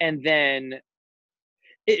then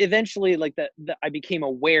eventually, like I became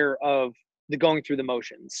aware of the going through the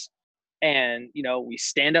motions. And, we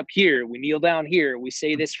stand up here, we kneel down here, we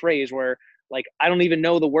say this phrase where, like, I don't even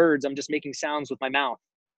know the words. I'm just making sounds with my mouth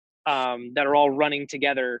that are all running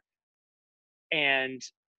together. And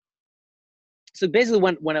so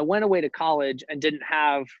basically when I went away to college and didn't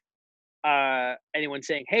have anyone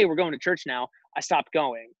saying, hey, we're going to church now, I stopped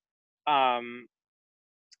going.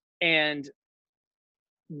 And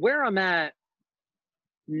where I'm at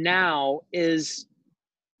now is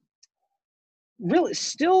really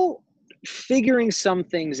still figuring some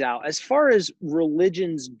things out. As far as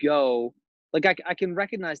religions go, like I can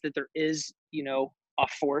recognize that there is, a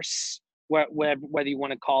force, whether you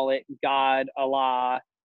want to call it God, Allah,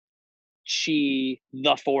 Chi,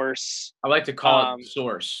 the force. I like to call it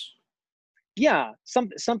source. Yeah,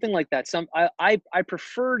 something like that. I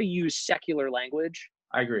prefer to use secular language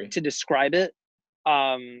I agree. to describe it,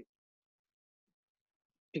 um,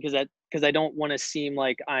 because I don't want to seem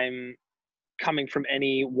like I'm coming from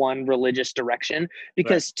any one religious direction. Right.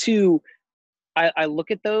 Because two, I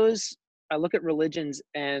look at those, I look at religions,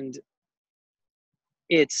 and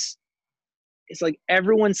it's it's like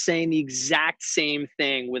everyone's saying the exact same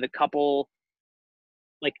thing with a couple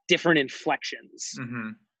like different inflections. Mm-hmm.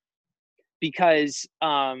 Because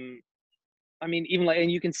I mean, even like,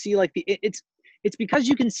 and you can see like it's because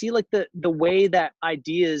you can see like the way that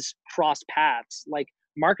ideas cross paths. Like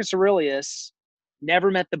Marcus Aurelius never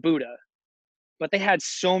met the Buddha, but they had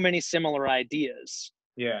so many similar ideas,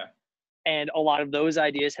 Yeah. and a lot of those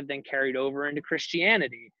ideas have then carried over into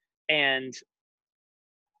Christianity. And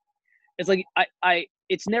it's like I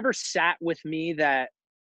it's never sat with me that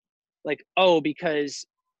like, oh, because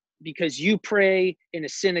you pray in a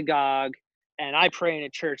synagogue and I pray in a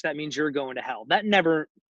church, that means you're going to hell. That never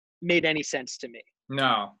made any sense to me.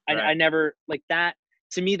 No. I Right. never like that.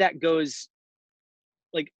 To me, that goes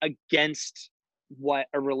like against what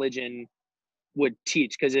a religion would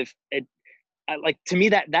teach. Because if it, like to me,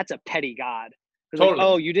 that's a petty god. Because like, Totally.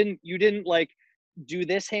 oh, you didn't like do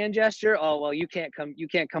this hand gesture. Oh well, you can't come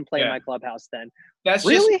play in Yeah. my clubhouse then. That's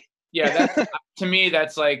just, Really? yeah, that's, to me,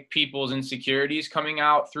 that's like people's insecurities coming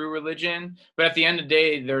out through religion. But at the end of the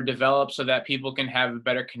day, they're developed so that people can have a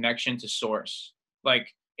better connection to source.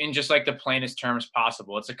 Like, in just like the plainest terms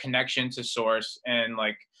possible. It's a connection to source and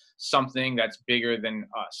like something that's bigger than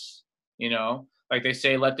us, you know? Like they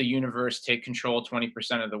say, let the universe take control 20%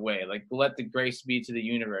 of the way. Like, let the grace be to the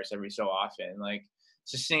universe every so often. Like,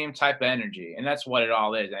 it's the same type of energy. And that's what it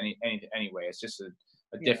all is, anyway. It's just a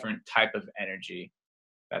Yeah. different type of energy.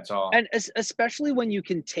 That's all. And especially when you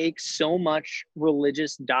can take so much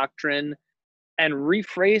religious doctrine and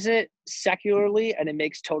rephrase it secularly and it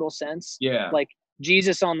makes total sense. Yeah. Like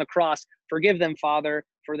Jesus on the cross, forgive them, Father,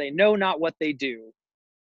 for they know not what they do.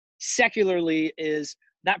 Secularly is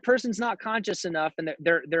that person's not conscious enough, and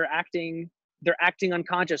they're acting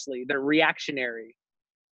unconsciously. They're reactionary.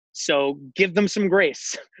 So give them some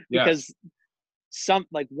grace Yes. because some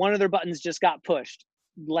like one of their buttons just got pushed.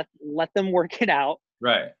 Let them work it out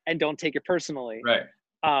Right. and don't take it personally. Right.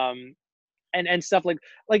 Um, and stuff like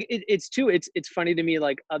it's funny to me,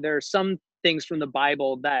 like there are some things from the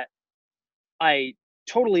Bible that I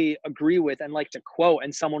totally agree with and like to quote,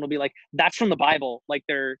 and someone will be like, that's from the Bible, like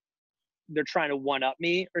they're trying to one up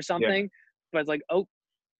me or Yeah. something. But it's like, oh,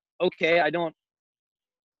 okay, I don't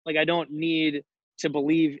need to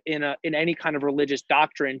believe in any kind of religious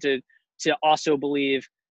doctrine to also believe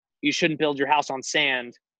you shouldn't build your house on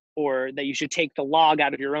sand, or that you should take the log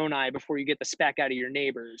out of your own eye before you get the speck out of your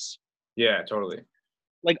neighbor's. Yeah. Totally.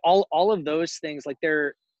 Like all of those things, like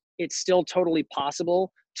it's still totally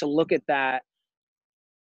possible to look at that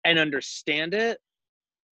and understand it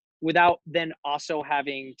without then also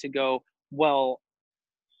having to go, well,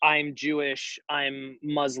 I'm Jewish, I'm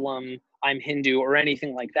Muslim, I'm Hindu, or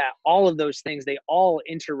anything like that. All of those things, they all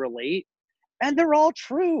interrelate, and they're all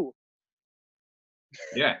true.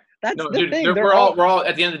 Yeah. That's No, the dude, thing. They're all we're all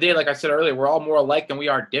at the end of the day, like I said earlier, we're all more alike than we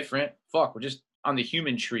are different. Fuck, we're just on the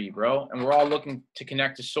human tree, bro, and we're all looking to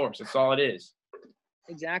connect to source. That's all it is.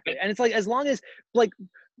 exactly. And it's like, as long as, like,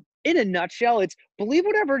 in a nutshell, it's believe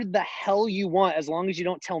whatever the hell you want as long as you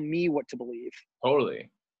don't tell me what to believe. Totally.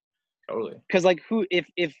 Totally. Because like, who if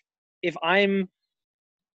I'm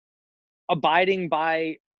abiding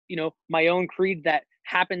by my own creed that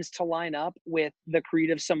happens to line up with the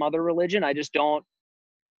creed of some other religion, I just don't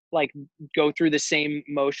like go through the same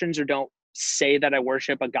motions or don't say that I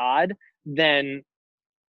worship a god, then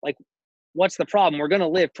like, what's the problem? We're going to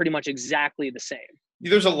live pretty much exactly the same.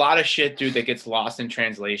 There's a lot of shit, dude, that gets lost in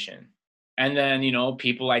translation. And then,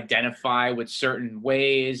 people identify with certain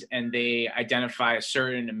ways and they identify a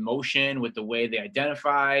certain emotion with the way they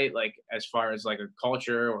identify, like as far as like a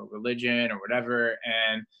culture or religion or whatever.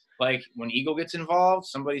 And like when ego gets involved,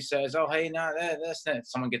 somebody says, oh, hey, no, that's that.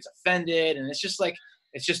 Someone gets offended. And it's just like,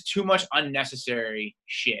 it's just too much unnecessary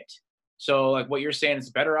shit. So like what you're saying is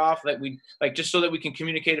better off that we like, just so that we can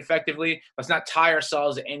communicate effectively, let's not tie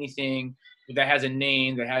ourselves to anything that has a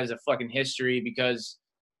name, that has a fucking history, because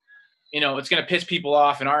it's going to piss people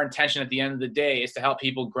off. And our intention at the end of the day is to help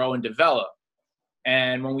people grow and develop.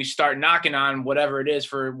 And when we start knocking on whatever it is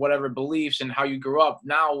for whatever beliefs and how you grew up,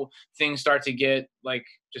 now things start to get like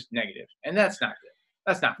just negative. And that's not good.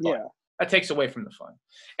 That's not fun. Yeah. That takes away from the fun.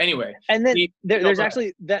 Anyway. And then there's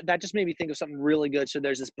actually that just made me think of something really good. So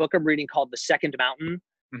there's this book I'm reading called The Second Mountain,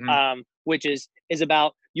 which is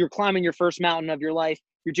about you're climbing your first mountain of your life.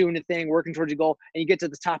 You're doing a thing, working towards your goal, and you get to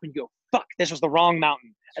the top and you go, fuck, this was the wrong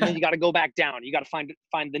mountain. And then you got to go back down. You got to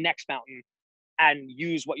find the next mountain and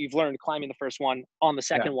use what you've learned climbing the first one on the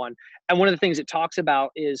second one. And one of the things it talks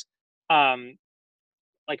about is from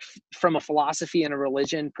a philosophy and a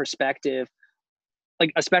religion perspective,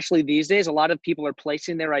 like especially these days, a lot of people are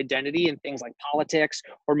placing their identity in things like politics,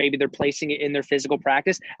 or maybe they're placing it in their physical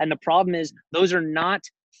practice. And the problem is those are not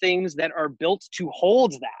things that are built to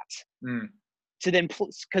hold that. To then,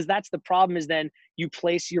 because that's the problem, is then you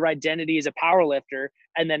place your identity as a power lifter,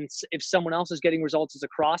 and then if someone else is getting results as a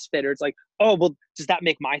CrossFitter, it's like, oh, well, does that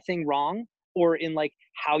make my thing wrong? Or in like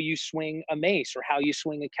how you swing a mace or how you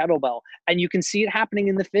swing a kettlebell. And you can see it happening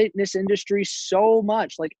in the fitness industry so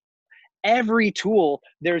much. Like every tool,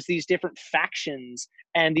 there's these different factions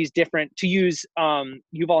and these different, to use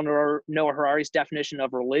Yuval Noah Harari's definition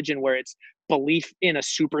of religion, where it's belief in a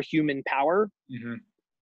superhuman power.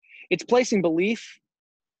 It's placing belief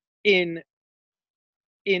in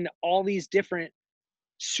all these different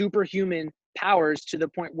superhuman powers to the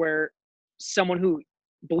point where someone who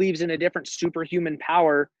believes in a different superhuman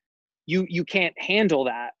power, you can't handle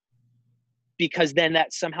that, because then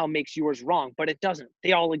that somehow makes yours wrong. But it doesn't.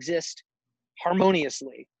 They all exist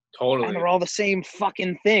harmoniously. Totally. And they're all the same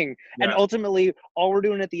fucking thing. Yeah. And ultimately, all we're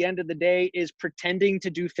doing at the end of the day is pretending to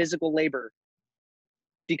do physical labor,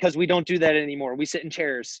 because we don't do that anymore. We sit in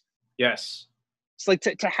chairs. Yes. It's like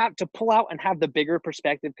to pull out and have the bigger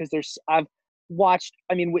perspective, because I've watched,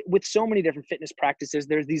 I mean, with so many different fitness practices,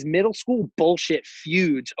 there's these middle school bullshit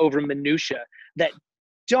feuds over minutia that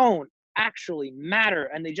don't actually matter,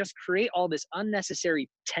 and they just create all this unnecessary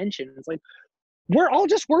tension. It's like, we're all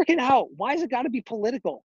just working out. Why has it got to be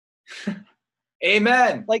political?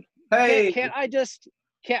 Amen. Like, hey, can't I just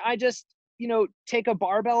take a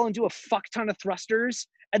barbell and do a fuck ton of thrusters,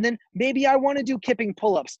 and then maybe I want to do kipping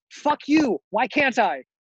pull-ups? Fuck you. Why can't I?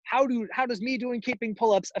 How does me doing kipping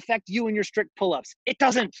pull-ups affect you and your strict pull-ups? It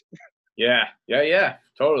doesn't. Yeah,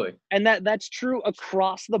 totally. And that's true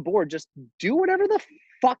across the board. Just do whatever the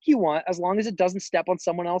fuck you want, as long as it doesn't step on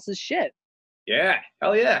someone else's shit. Yeah,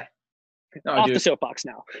 hell yeah. No, off the soapbox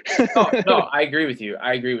now. No, I agree with you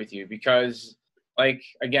because, like,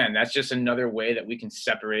 again, that's just another way that we can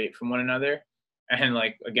separate from one another. And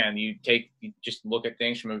like, again, you just look at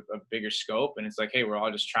things from a bigger scope, and it's like, hey, we're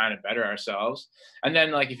all just trying to better ourselves. And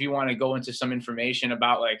then like, if you want to go into some information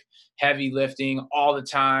about like heavy lifting all the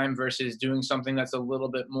time versus doing something that's a little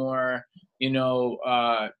bit more,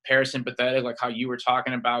 parasympathetic, like how you were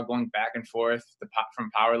talking about, going back and forth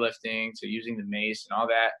from powerlifting to using the mace and all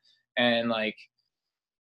that. And like,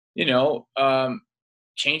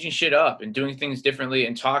 changing shit up and doing things differently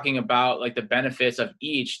and talking about like the benefits of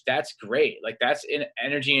each, that's great. Like that's an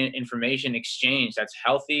energy and information exchange that's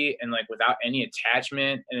healthy and like without any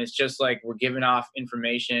attachment. And it's just like we're giving off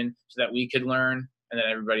information so that we could learn, and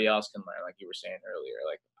then everybody else can learn, like you were saying earlier.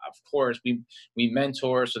 Like, of course, we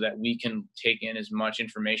mentor so that we can take in as much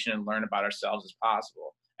information and learn about ourselves as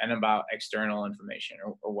possible, and about external information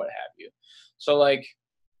or what have you. So like,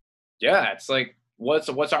 yeah, it's like,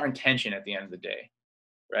 what's our intention at the end of the day?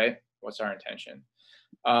 Right? What's our intention?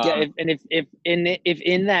 If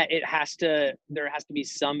in that there has to be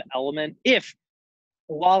some element, if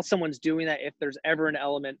while someone's doing that, if there's ever an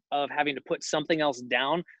element of having to put something else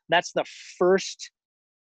down, that's the first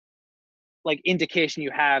like indication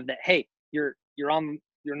you have that, hey, you're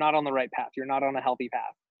not on the right path. You're not on a healthy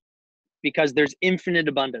path, because there's infinite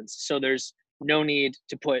abundance. So there's no need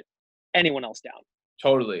to put anyone else down.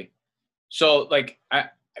 Totally. So like,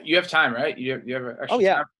 you have time, right? You have extra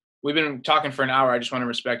time? We've been talking for an hour. I just want to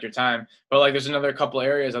respect your time. But like, there's another couple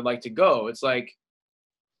areas I'd like to go. It's like,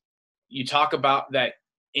 you talk about that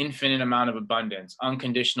infinite amount of abundance,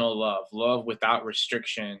 unconditional love without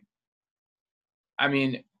restriction. I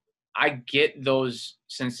mean, I get those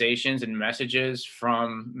sensations and messages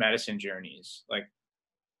from medicine journeys. Like,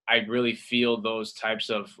 I really feel those types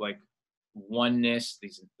of like oneness,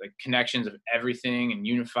 these like connections of everything and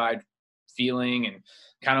unified feeling, and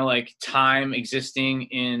kind of like time existing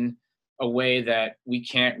in a way that we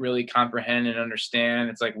can't really comprehend and understand.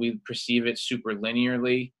 It's like we perceive it super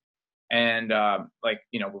linearly, and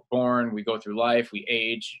we're born, we go through life, we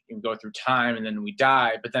age, we go through time, and then we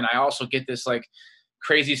die. But then I also get this like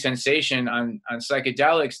crazy sensation on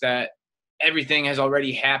psychedelics that everything has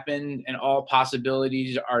already happened and all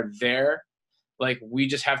possibilities are there. Like, we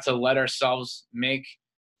just have to let ourselves make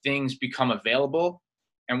things become available.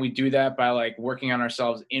 And we do that by like working on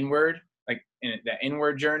ourselves inward, like in that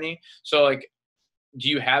inward journey. So like, do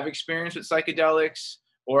you have experience with psychedelics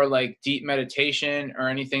or like deep meditation or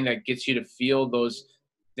anything that gets you to feel those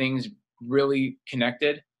things really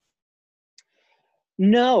connected?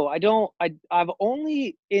 No, I don't. I've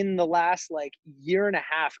only in the last like year and a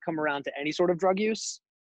half come around to any sort of drug use.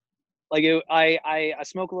 Like I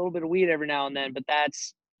smoke a little bit of weed every now and then, but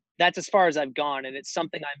that's as far as I've gone, and it's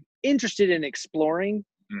something I'm interested in exploring.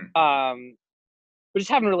 Mm. But just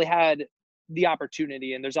haven't really had the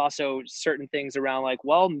opportunity. And there's also certain things around like,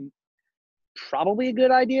 well, probably a good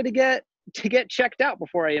idea to get checked out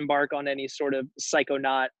before I embark on any sort of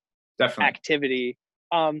psychonaut Definitely. activity.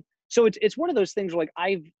 So it's one of those things where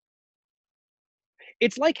like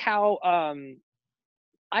it's like how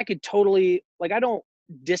I could totally like I don't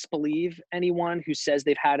disbelieve anyone who says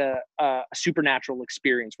they've had a supernatural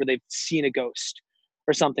experience where they've seen a ghost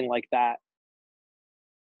or something like that.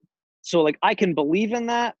 So like I can believe in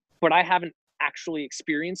that, but I haven't actually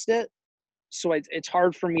experienced it. So it's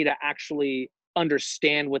hard for me to actually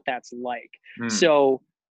understand what that's like. Mm. So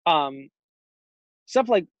um stuff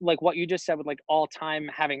like what you just said with like all time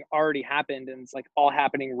having already happened and it's like all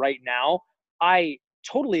happening right now, I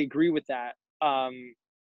totally agree with that.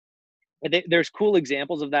 There's cool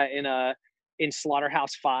examples of that in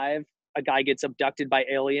Slaughterhouse 5. A guy gets abducted by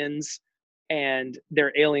aliens, and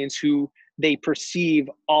they're aliens who they perceive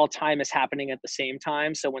all time as happening at the same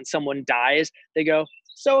time. So when someone dies, they go,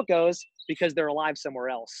 so it goes, because they're alive somewhere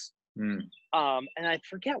else. Mm. And I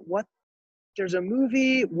forget what, there's a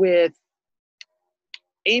movie with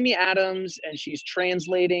Amy Adams, and she's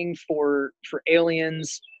translating for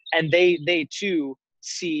aliens, and they too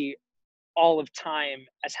see all of time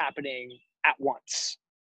as happening at once.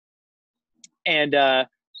 And I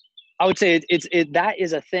would say it that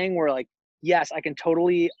is a thing where like, yes, I can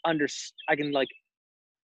totally I can like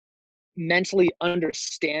mentally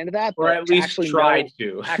understand that, Or but at to least actually try know,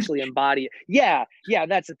 to. actually embody it. Yeah,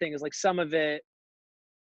 that's the thing is like some of it,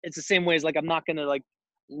 it's the same way as like I'm not gonna like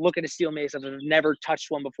look at a steel mace if I've never touched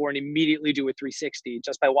one before and immediately do a 360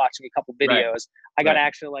 just by watching a couple Right. videos. I got to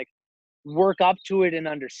actually like work up to it and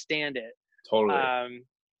understand it. Totally.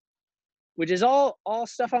 Which is all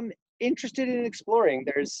stuff I'm interested in exploring.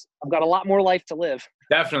 I've got a lot more life to live.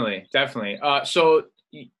 Definitely. So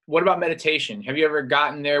what about meditation? Have you ever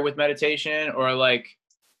gotten there with meditation, or like,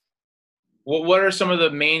 what are some of the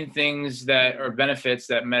main things that or benefits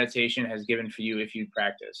that meditation has given for you if you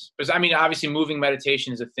practice? Because I mean, obviously moving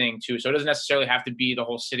meditation is a thing too. So it doesn't necessarily have to be the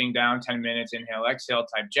whole sitting down 10 minutes, inhale, exhale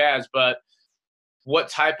type jazz, but what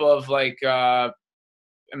type of like, has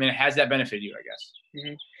that benefited you, I guess?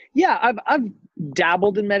 Mm-hmm. Yeah, I've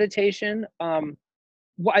dabbled in meditation.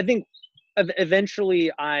 I think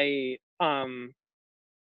eventually I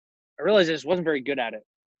realized I just wasn't very good at it,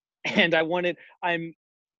 and I'm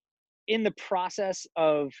in the process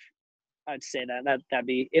of, I'd say that'd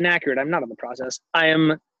be inaccurate. I'm not in the process. I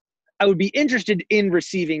would be interested in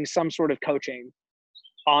receiving some sort of coaching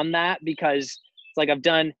on that, because it's like I've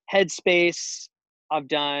done Headspace, I've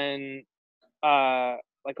done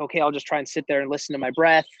like, okay, I'll just try and sit there and listen to my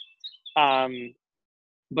breath.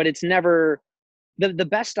 But it's never the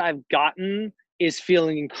best I've gotten is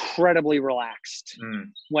feeling incredibly relaxed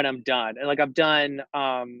when I'm done. And like I've done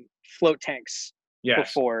float tanks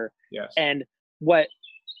before. Yes. And what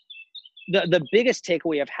the biggest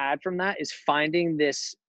takeaway I've had from that is finding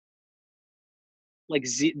this like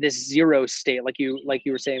this zero state, like you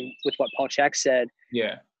were saying with what Paul Chek said.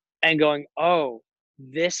 Yeah. And going, oh,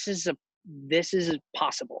 this is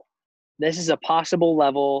possible. This is a possible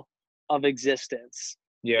level of existence.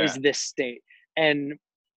 Yeah. Is this state. And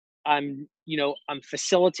I'm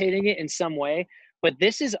facilitating it in some way, but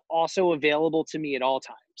this is also available to me at all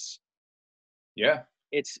times. Yeah.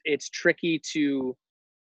 It's tricky to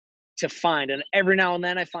find, and every now and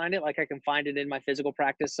then I find it. Like I can find it in my physical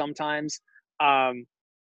practice sometimes. And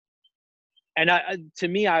to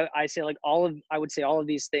me, I say like I would say all of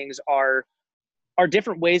these things are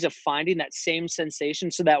different ways of finding that same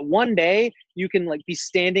sensation, so that one day you can like be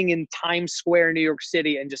standing in Times Square, New York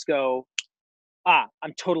City, and just go,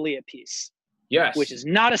 I'm totally at peace. Yes. Which is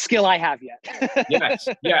not a skill I have yet.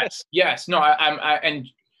 Yes. No,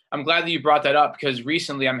 I'm glad that you brought that up, because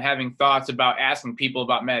recently I'm having thoughts about asking people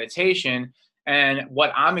about meditation and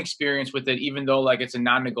what I'm experienced with it, even though like it's a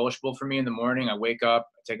non-negotiable for me in the morning. I wake up,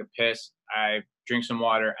 I take a piss, I drink some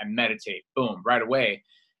water, I meditate, boom, right away.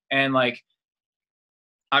 And like,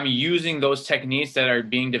 I'm using those techniques that are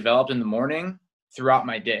being developed in the morning throughout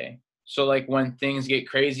my day. So like when things get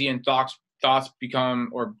crazy and thoughts become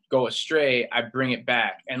or go astray, I bring it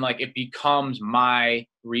back, and like it becomes my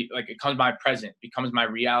present, becomes my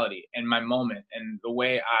reality and my moment. And the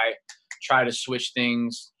way I try to switch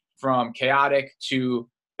things from chaotic to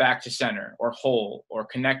back to center or whole or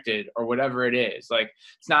connected or whatever it is, like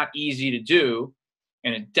it's not easy to do,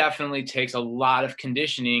 And it definitely takes a lot of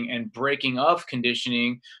conditioning and breaking of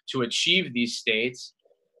conditioning to achieve these states.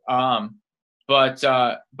 But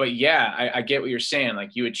yeah, I get what you're saying.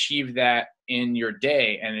 Like, you achieve that in your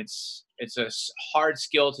day, and it's a hard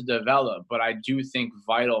skill to develop, but I do think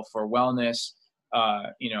vital for wellness,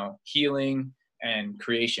 healing and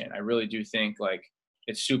creation. I really do think like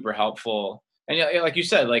it's super helpful. And yeah, like you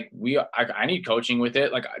said, like I need coaching with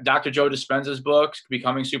it. Like Dr. Joe Dispenza's books,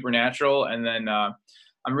 Becoming Supernatural, and then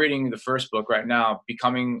I'm reading the first book right now,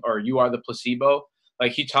 Becoming, or You Are the Placebo.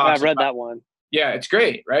 Like, he talks. I've read that one. Yeah, it's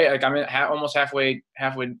great, right? Like, I'm almost halfway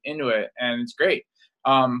into it, and it's great.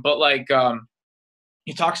 But like,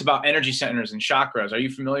 he talks about energy centers and chakras. Are you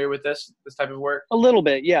familiar with this type of work? A little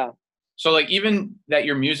bit, yeah. So like, even that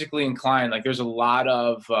you're musically inclined, like there's a lot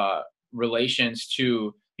of relations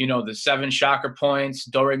to, the 7 chakra points,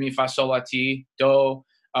 do, re, mi, fa, sol, la, ti, do,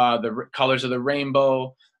 the colors of the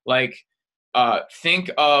rainbow. Like, think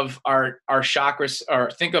of our chakras, or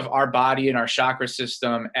think of our body and our chakra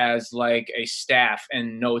system as like a staff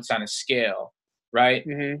and notes on a scale, right?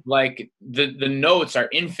 Mm-hmm. Like the notes are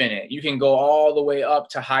infinite. You can go all the way up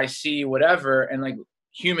to high C, whatever, and like,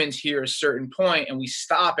 humans hear a certain point and we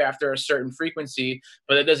stop after a certain frequency,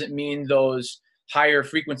 but that doesn't mean those higher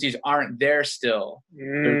frequencies aren't there still.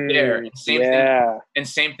 They're there. And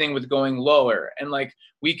same thing with going lower. And like,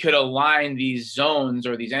 we could align these zones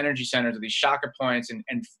or these energy centers or these chakra points and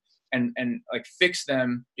like fix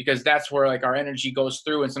them, because that's where like our energy goes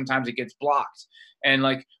through, and sometimes it gets blocked. And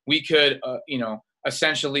like, we could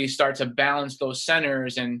essentially start to balance those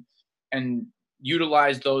centers and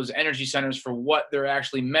utilize those energy centers for what they're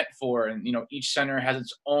actually meant for. And each center has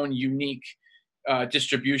its own unique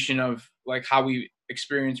distribution of like how we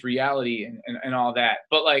experience reality and all that.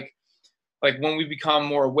 But like when we become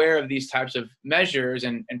more aware of these types of measures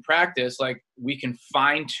and practice, like, we can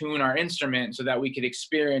fine tune our instrument so that we could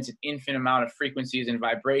experience an infinite amount of frequencies and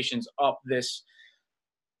vibrations up this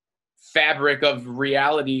fabric of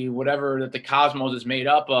reality, whatever that the cosmos is made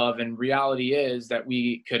up of, and reality is, that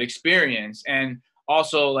we could experience. And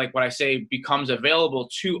also, like what I say, becomes available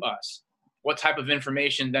to us. What type of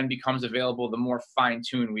information then becomes available the more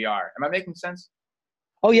fine-tuned we are. Am I making sense?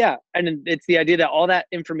 Oh yeah. And it's the idea that all that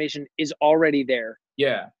information is already there.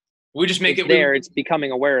 Yeah. We just make it's there. It's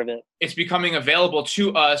becoming aware of it. It's becoming available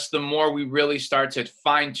to us the more we really start to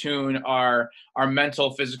fine tune our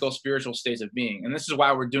mental, physical, spiritual states of being. And this is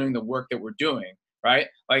why we're doing the work that we're doing, right?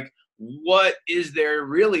 Like, what is there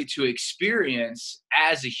really to experience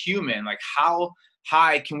as a human? Like, how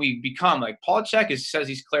high can we become? Like, Paul Chek says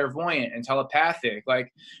he's clairvoyant and telepathic.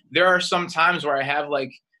 Like, there are some times where I have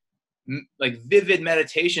like vivid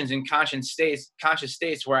meditations in conscious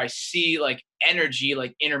states where I see like energy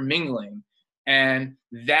like intermingling, and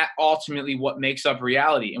that ultimately what makes up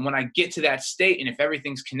reality. And when I get to that state, and if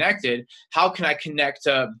everything's connected, how can I connect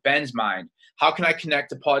to Ben's mind? How can I connect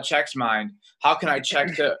to Paul Chek's mind? How can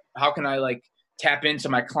I like tap into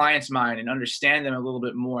my client's mind and understand them a little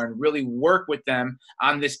bit more and really work with them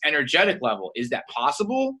on this energetic level? Is that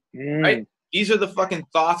possible? Right? These are the fucking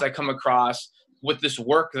thoughts I come across with this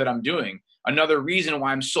work that I'm doing. Another reason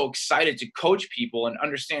why I'm so excited to coach people and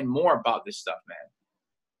understand more about this stuff, man.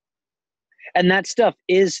 And that stuff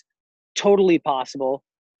is totally possible,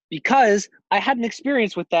 because I had an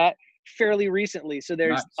experience with that fairly recently. So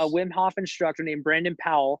there's a Wim Hof instructor named Brandon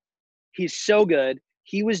Powell. He's so good.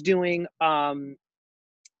 He was doing,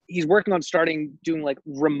 he's working on doing like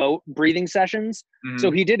remote breathing sessions. Mm-hmm. So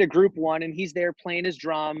he did a group one, and he's there playing his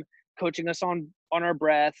drum, coaching us on our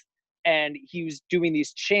breath. And he was doing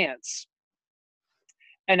these chants.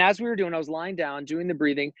 And as we were doing, I was lying down, doing the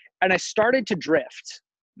breathing, and I started to drift.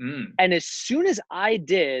 And as soon as I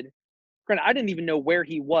did, granted, I didn't even know where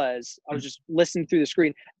he was. I was just listening through the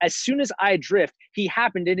screen. As soon as I drift, he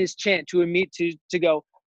happened in his chant to go,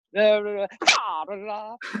 and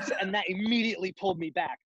that immediately pulled me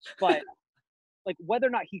back. But like, whether or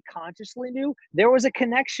not he consciously knew, there was a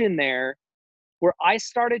connection there where I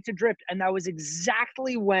started to drift. And that was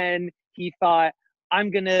exactly when he thought, I'm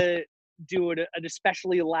going to do an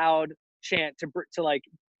especially loud chant to like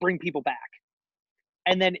bring people back.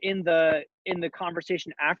 And then in the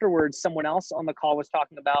conversation afterwards, someone else on the call was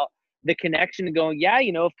talking about the connection and going, yeah,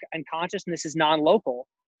 and consciousness is non-local.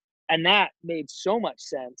 And that made so much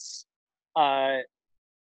sense, that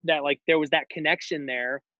like there was that connection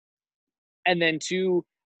there. And then too,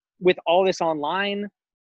 with all this online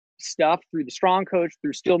stuff, through the Strong Coach,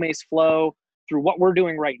 through Steel Mace Flow, through what we're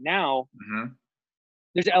doing right now,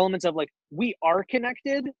 there's elements of like, we are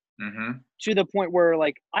connected to the point where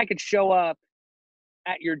like I could show up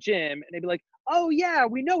at your gym and they'd be like, oh yeah,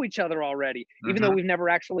 we know each other already, even though we've never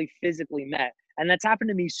actually physically met. And that's happened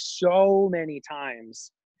to me so many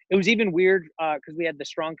times. It was even weird because we had the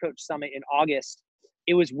Strong Coach Summit in August.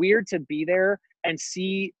 It was weird to be there and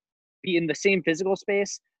be in the same physical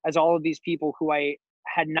space as all of these people who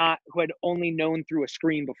who had only known through a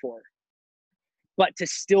screen before, but to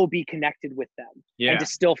still be connected with them and to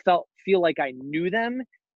still feel like I knew them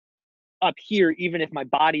up here, even if my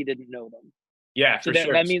body didn't know them. Yeah, for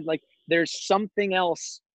sure. That means like there's something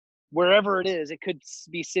else wherever it is. It could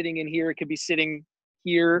be sitting in here. It could be sitting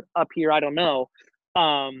here, up here. I don't know.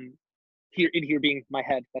 Here being my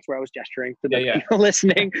head. That's where I was gesturing to the people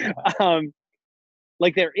listening.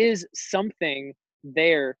 Like there is something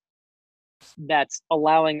there that's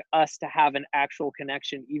allowing us to have an actual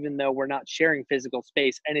connection, even though we're not sharing physical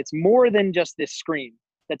space. And it's more than just this screen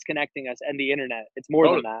that's connecting us and the internet. It's more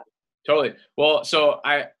than that. Totally. Well, so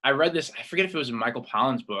I read this, I forget if it was in Michael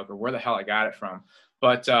Pollan's book or where the hell I got it from,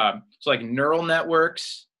 but so like neural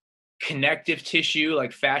networks, connective tissue,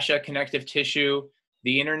 like fascia, connective tissue,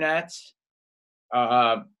 the internet,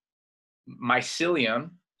 mycelium,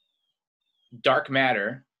 dark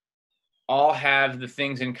matter, all have the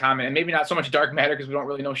things in common. And maybe not so much dark matter because we don't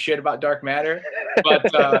really know shit about dark matter,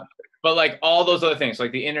 but like all those other things,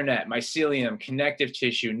 like the internet, mycelium, connective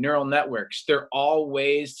tissue, neural networks, they're all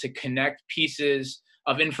ways to connect pieces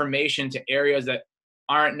of information to areas that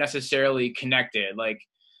aren't necessarily connected. Like,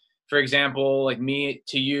 for example, like me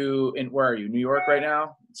to you, and where are you? New York right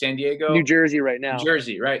now? San Diego? New Jersey right now. New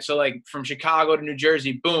Jersey, right? So like from Chicago to New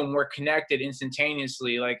Jersey, boom, we're connected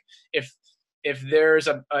instantaneously. Like if there's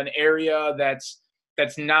an area that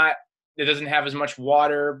doesn't have as much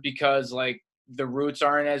water because like the roots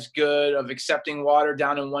aren't as good of accepting water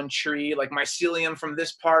down in one tree, like mycelium from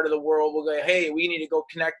this part of the world will go, hey, we need to go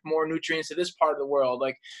connect more nutrients to this part of the world.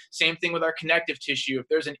 Like same thing with our connective tissue. If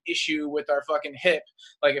there's an issue with our fucking hip,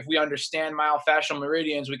 like if we understand myofascial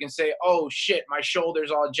meridians, we can say, oh shit, my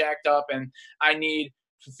shoulder's all jacked up and I need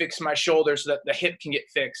to fix my shoulder so that the hip can get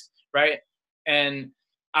fixed, right? And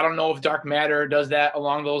I don't know if dark matter does that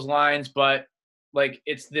along those lines, but like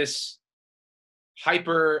it's this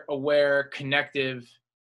hyper aware connective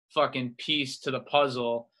fucking piece to the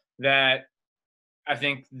puzzle that I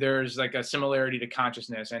think there's like a similarity to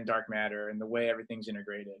consciousness and dark matter and the way everything's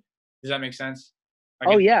integrated. Does that make sense?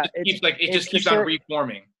 Like it just keeps on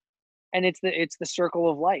reforming. And it's the circle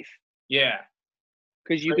of life. Yeah.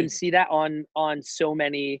 Because you can see that on so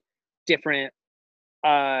many different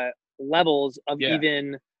levels of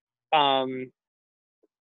even I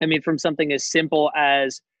mean, from something as simple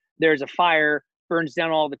as there's a fire, burns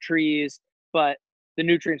down all the trees, but the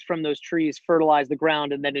nutrients from those trees fertilize the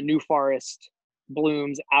ground and then a new forest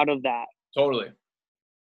blooms out of that. Totally.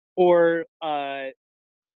 Or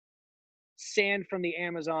sand from the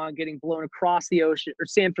Amazon getting blown across the ocean, or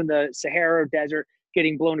sand from the Sahara Desert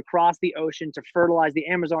getting blown across the ocean to fertilize the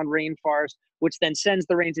Amazon rainforest, which then sends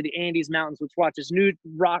the rain to the Andes Mountains, which washes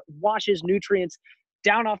nutrients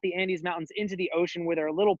down off the Andes Mountains into the ocean, where there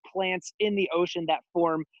are little plants in the ocean that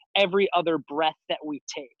form every other breath that we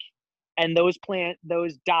take. And those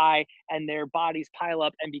die and their bodies pile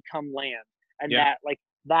up and become land. And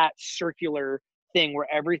that circular thing where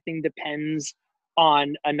everything depends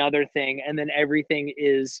on another thing, and then everything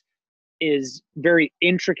is very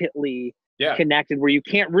intricately connected, where you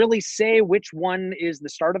can't really say which one is the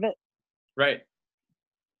start of it. Right.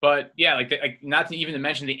 But yeah, like not to even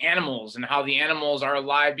mention the animals and how the animals are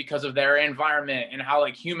alive because of their environment, and how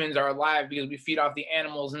like humans are alive because we feed off the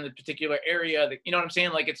animals in the particular area. That, you know what I'm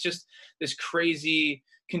saying? Like it's just this crazy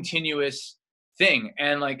continuous thing.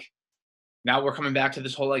 And like now we're coming back to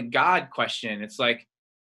this whole like God question. It's like,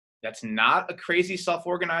 that's not a crazy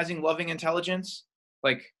self-organizing loving intelligence.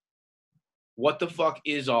 Like what the fuck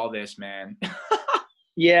is all this, man?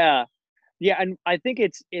 Yeah. And I think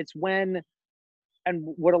it's when, and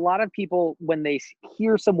what a lot of people, when they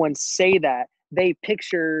hear someone say that, they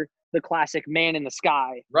picture the classic man in the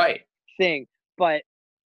sky thing. But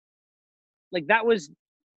like that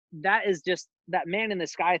is just, that man in the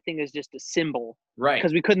sky thing is just a symbol. Right.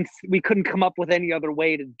 Because we couldn't come up with any other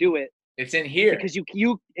way to do it. It's in here. Because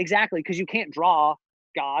exactly, because you can't draw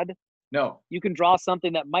God. No. You can draw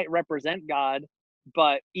something that might represent God,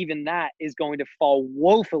 but even that is going to fall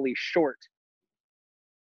woefully short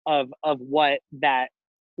of what that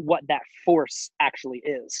force actually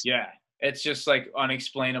is. Yeah. It's just like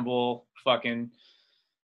unexplainable, fucking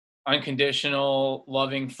unconditional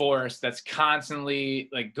loving force that's constantly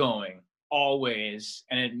like going always,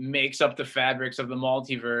 and it makes up the fabrics of the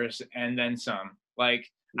multiverse and then some. Like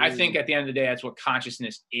I think at the end of the day, that's what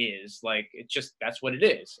consciousness is. Like, it's just, that's what it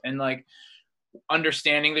is. And like,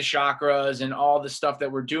 understanding the chakras and all the stuff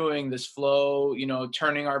that we're doing, this flow, you know,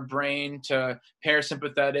 turning our brain to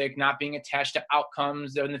parasympathetic, not being attached to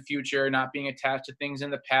outcomes in the future, not being attached to things in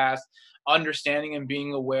the past, understanding and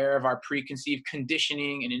being aware of our preconceived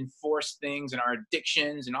conditioning and enforced things and our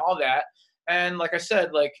addictions and all that. And like I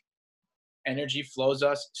said, like, energy flows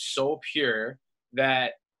us so pure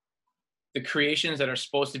that the creations that are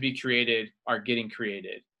supposed to be created are getting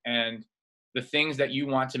created. And the things that you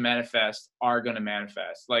want to manifest are going to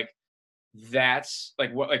manifest. Like, that's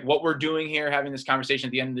like what we're doing here, having this conversation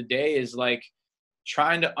at the end of the day, is like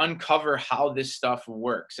trying to uncover how this stuff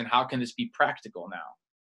works and how can this be practical now,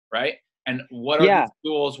 right? And what are these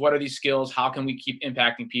tools? What are these skills? How can we keep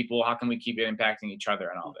impacting people? How can we keep impacting each other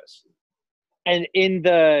and all this? And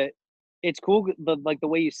it's cool, like the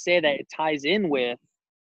way you say that, it ties in with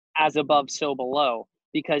as above, so below,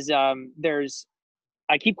 because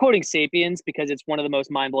I keep quoting Sapiens because it's one of the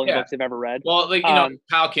most mind-blowing books I've ever read. Well, like, you know,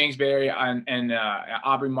 Kyle Kingsbury and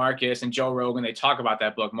Aubrey Marcus and Joe Rogan, they talk about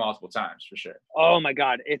that book multiple times for sure. Oh my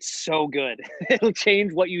God, it's so good. It'll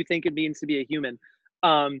change what you think it means to be a human.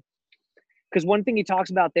 Because one thing he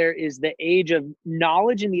talks about there is the age of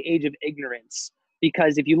knowledge and the age of ignorance.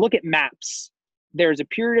 Because if you look at maps, there's a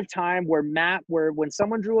period of time where when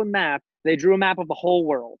someone drew a map, they drew a map of the whole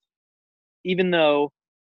world, even though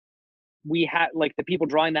we had, like, the people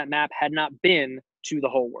drawing that map had not been to the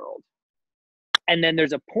whole world. And then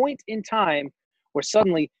there's a point in time where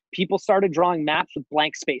suddenly people started drawing maps with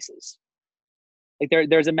blank spaces. Like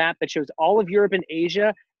there's a map that shows all of Europe and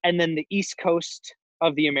Asia and then the East Coast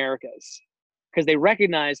of the Americas, because they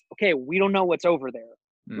recognized, okay, we don't know what's over there.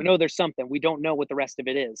 We know there's something. We don't know what the rest of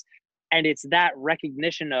it is. And it's that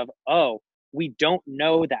recognition of, oh, we don't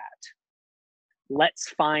know that. Let's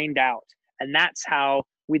find out. And that's how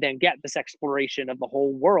we then get this exploration of the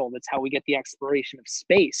whole world. It's how we get the exploration of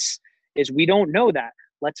space, is we don't know that.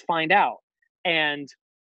 Let's find out. And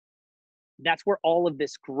that's where all of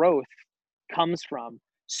this growth comes from.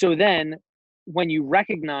 So then when you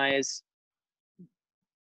recognize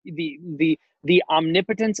the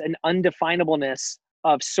omnipotence and undefinableness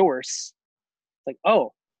of source, like,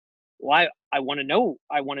 oh, well, I want to know.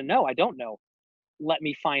 I don't know. Let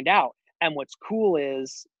me find out. And what's cool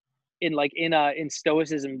is in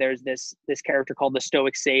Stoicism, there's this character called the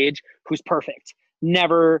Stoic sage who's perfect.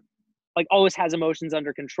 Never, like, always has emotions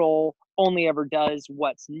under control, only ever does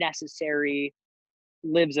what's necessary,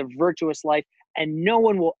 lives a virtuous life, and no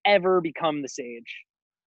one will ever become the sage,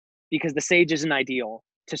 because the sage is an ideal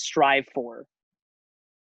to strive for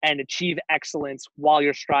and achieve excellence while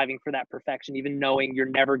you're striving for that perfection, even knowing you're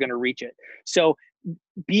never going to reach it. So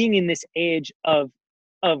being in this age of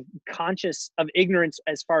ignorance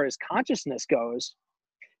as far as consciousness goes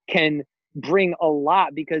can bring a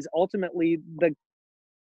lot, because ultimately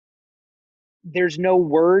there's no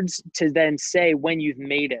words to then say when you've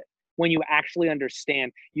made it, when you actually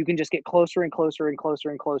understand. You can just get closer and closer and closer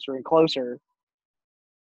and closer and closer,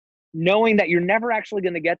 knowing that you're never actually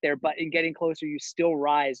going to get there, but in getting closer, you still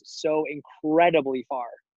rise so incredibly far.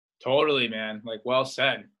 Totally, man. Like, well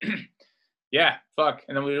said. Yeah, fuck.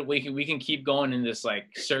 And then we can keep going in this like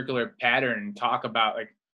circular pattern and talk about,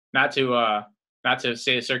 like, not to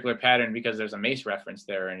say a circular pattern because there's a Mace reference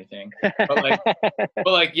there or anything,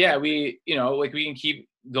 but yeah, we can keep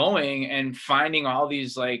going and finding all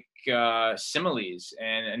these like similes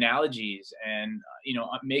and analogies and, you know,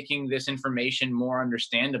 making this information more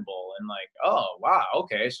understandable and like, oh wow,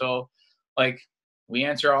 okay, so like we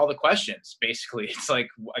answer all the questions basically. It's like,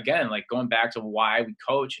 again, like going back to why we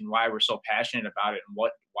coach and why we're so passionate about it and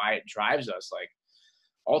why it drives us. Like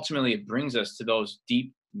ultimately it brings us to those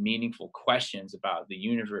deep, meaningful questions about the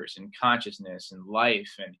universe and consciousness and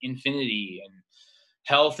life and infinity and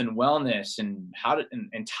health and wellness and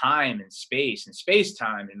and time and space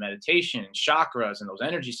time and meditation and chakras and those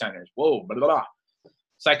energy centers. Whoa, blah, blah, blah.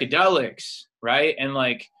 Psychedelics, right? And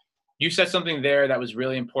like you said something there that was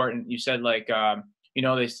really important. You said like, you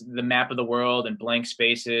know, the map of the world and blank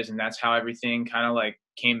spaces, and that's how everything kind of like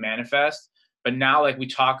came manifest. But now, like we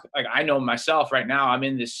talk, like I know myself right now, I'm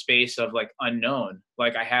in this space of like unknown.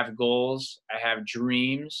 Like I have goals, I have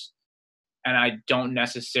dreams, and I don't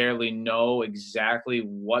necessarily know exactly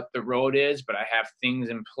what the road is, but I have things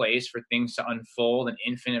in place for things to unfold in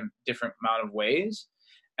infinite different amount of ways.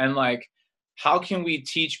 And like, how can we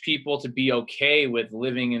teach people to be okay with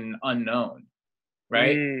living in unknown,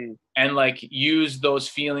 right? And like use those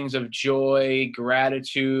feelings of joy,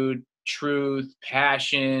 gratitude, truth,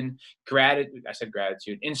 passion,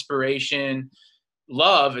 gratitude, inspiration,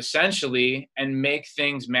 love, essentially, and make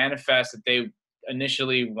things manifest that they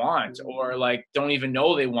initially want or like don't even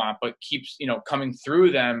know they want, but keeps, you know, coming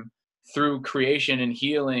through them through creation and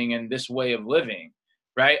healing and this way of living,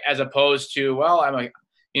 right? As opposed to, well, I'm like,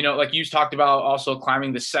 like you talked about also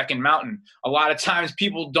climbing the second mountain. A lot of times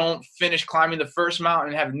people don't finish climbing the first mountain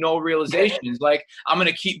and have no realizations. Like, I'm going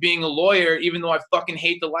to keep being a lawyer, even though I fucking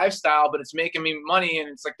hate the lifestyle, but it's making me money and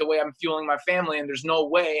it's like the way I'm fueling my family. And there's no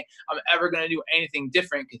way I'm ever going to do anything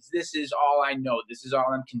different because this is all I know. This is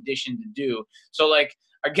all I'm conditioned to do. So like,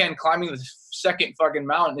 again, climbing the second fucking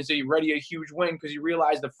mountain is already a huge win because you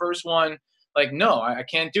realize the first one, like, no, I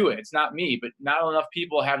can't do it. It's not me. But not enough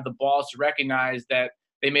people have the balls to recognize that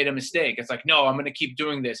they made a mistake. It's like, no, I'm going to keep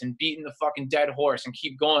doing this and beating the fucking dead horse and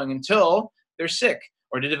keep going until they're sick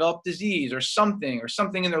or they develop disease or something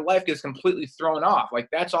in their life gets completely thrown off. Like,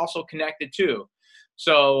 that's also connected too.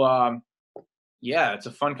 So, yeah, it's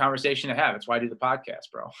a fun conversation to have. That's why I do the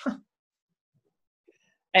podcast, bro.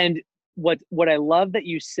 And what I love that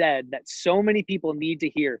you said that so many people need to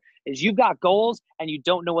hear is you've got goals and you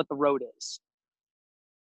don't know what the road is,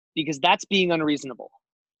 because that's being unreasonable.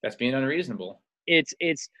 That's being unreasonable. It's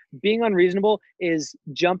being unreasonable is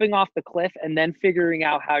jumping off the cliff and then figuring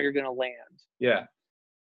out how you're going to land. Yeah.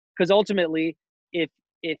 Because ultimately, if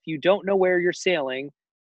you don't know where you're sailing,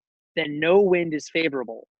 then no wind is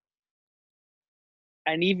favorable.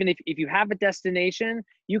 And even if you have a destination,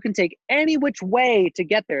 you can take any which way to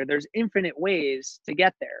get there. There's infinite ways to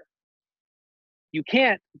get there. You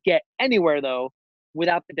can't get anywhere, though,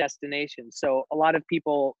 without the destination. So a lot of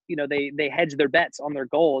people, they hedge their bets on their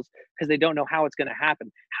goals because they don't know how it's going to happen.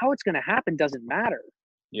 How it's going to happen doesn't matter.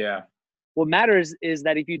 Yeah. What matters is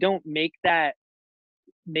that if you don't make that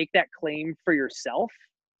claim for yourself,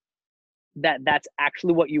 that's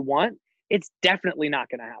actually what you want, it's definitely not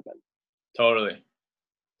going to happen. Totally.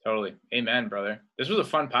 Amen, brother. This was a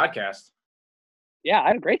fun podcast. Yeah, I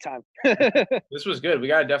had a great time. This was good. We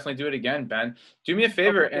got to definitely do it again, Ben. Do me a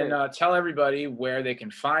favor and tell everybody where they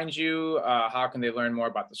can find you. How can they learn more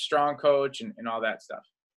about the Strong Coach and all that stuff?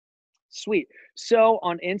 Sweet. So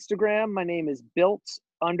on Instagram, my name is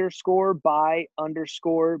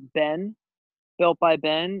built_by_Ben. Built by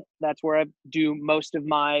Ben. That's where I do most of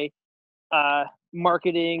my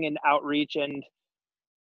marketing and outreach and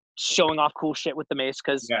showing off cool shit with the mace,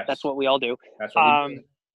 because that's what we all do. That's what we do.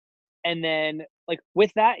 And then, like,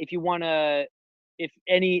 with that, if you want to,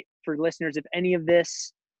 for listeners, if any of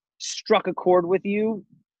this struck a chord with you,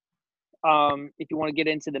 if you want to get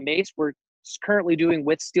into the mace, we're currently doing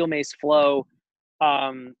with Steel Mace Flow.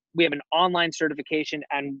 We have an online certification,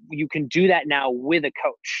 and you can do that now with a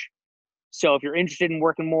coach. So if you're interested in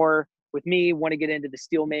working more with me, want to get into the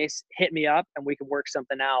Steel Mace, hit me up and we can work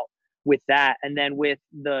something out with that. And then with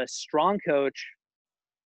the Strong Coach,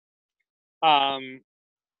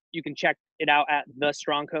 you can check it out at The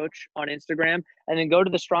Strong Coach on Instagram, and then go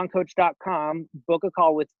to thestrongcoach.com, book a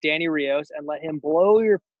call with Danny Rios, and let him blow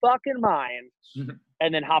your fucking mind,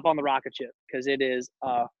 and then hop on the rocket ship, because it is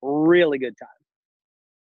a really good time.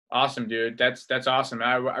 Awesome, dude. That's awesome.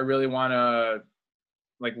 I really want to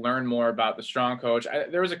learn more about the Strong Coach.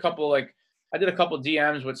 There was a couple I did a couple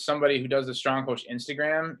DMs with somebody who does the Strong Coach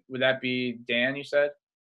Instagram. Would that be Dan? You said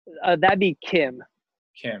that'd be Kimberly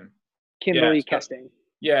Kesting.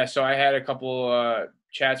 Yeah, so I had a couple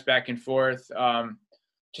chats back and forth,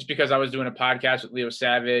 just because I was doing a podcast with Leo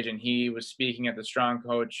Savage, and he was speaking at the Strong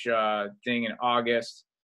Coach thing in August,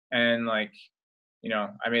 and I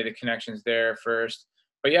made the connections there first.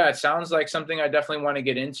 But yeah, it sounds like something I definitely want to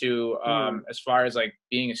get into, as far as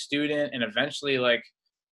being a student, and eventually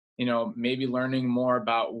maybe learning more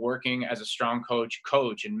about working as a Strong Coach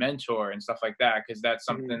and mentor and stuff like that, because that's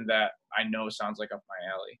something that I know sounds like up my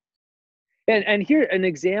alley. And here, an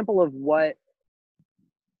example of what,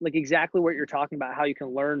 exactly what you're talking about, how you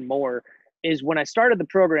can learn more, is when I started the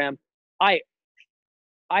program, I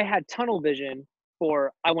had tunnel vision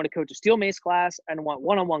for, I want to coach a Steel Mace class and I want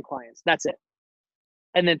one-on-one clients. That's it.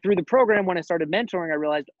 And then through the program, when I started mentoring, I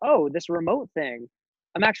realized, oh, this remote thing,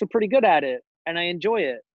 I'm actually pretty good at it and I enjoy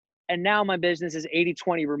it. And now my business is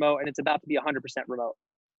 80-20 remote, and it's about to be 100% remote.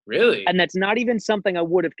 Really? And that's not even something I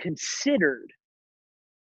would have considered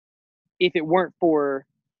if it weren't for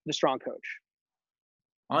the Strong Coach.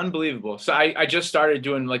 Unbelievable. So I just started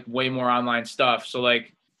doing way more online stuff. So I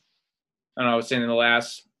don't know, I was saying in the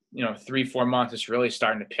last 3-4 months, it's really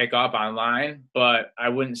starting to pick up online. But I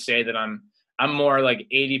wouldn't say that I'm more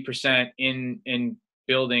 80% in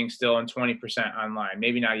building still and 20% online.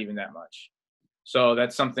 Maybe not even that much. So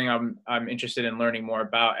that's something I'm interested in learning more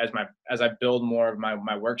about as I build more of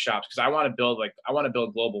my workshops, because I want to build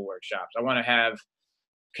global workshops. I want to have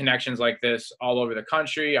connections like this all over the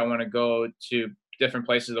country. I want to go to different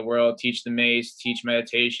places of the world, teach the mace, teach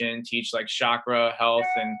meditation, teach like chakra health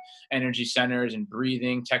and energy centers and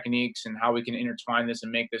breathing techniques and how we can intertwine this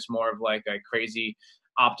and make this more of like a crazy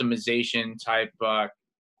optimization type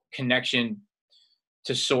connection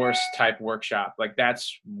to source type workshop. Like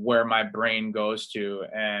that's where my brain goes to.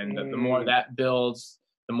 And the more that builds,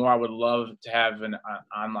 the more I would love to have an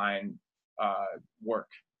online work.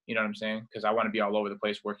 You know what I'm saying? Because I want to be all over the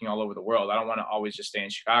place, working all over the world. I don't want to always just stay in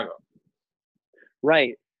Chicago.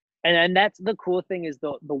 Right. And that's the cool thing is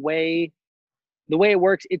the way it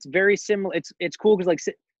works. It's very similar. It's cool because like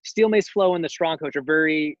Steel Mace Flow and the Strong Coach are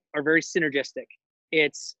very synergistic.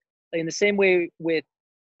 It's in the same way with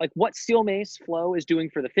like what Steel Mace Flow is doing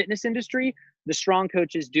for the fitness industry, the Strong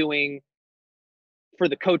Coach is doing for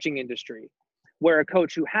the coaching industry, where a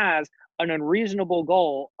coach who has an unreasonable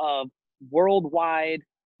goal of worldwide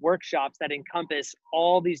workshops that encompass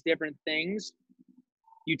all these different things,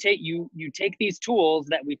 you take these tools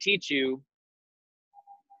that we teach you,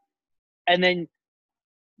 and then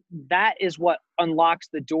that is what unlocks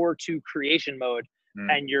the door to creation mode.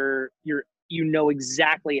 And you know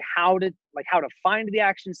exactly how to find the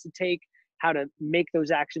actions to take, how to make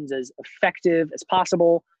those actions as effective as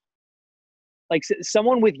possible. Like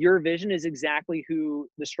someone with your vision is exactly who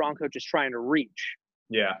the Strong Coach is trying to reach.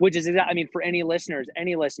 Yeah. Which is, I mean, for any listeners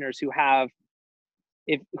who have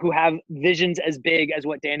visions as big as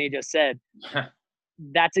what Danny just said,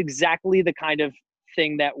 that's exactly the kind of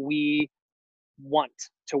thing that we want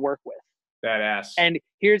to work with. Badass. And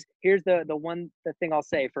here's the thing I'll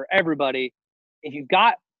say for everybody: if you've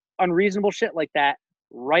got unreasonable shit like that,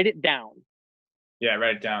 write it down. Yeah,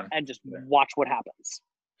 write it down and just watch what happens.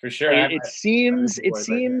 For sure. Like, it seems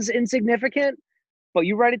insignificant, but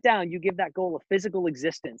you write it down. You give that goal a physical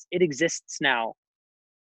existence. It exists now,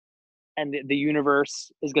 and the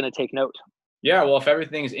universe is going to take note. Yeah, well, if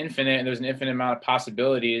everything is infinite and there's an infinite amount of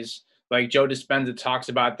possibilities, like Joe Dispenza talks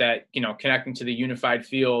about that, you know, connecting to the unified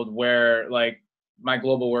field where like my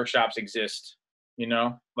global workshops exist, you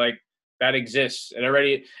know, like that exists. It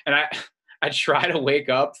already, and I try to wake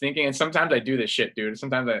up thinking, and sometimes I do this shit, dude.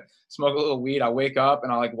 Sometimes I smoke a little weed. I'll wake up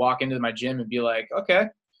and I'll like walk into my gym and be like, okay,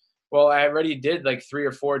 well, I already did like 3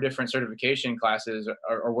 or 4 different certification classes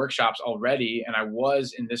or workshops already. And I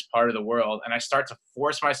was in this part of the world, and I start to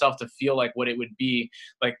force myself to feel like what it would be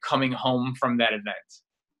like coming home from that event,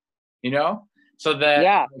 you know? So that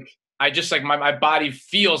like, I just like my body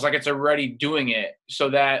feels like it's already doing it, so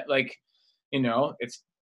that like, you know,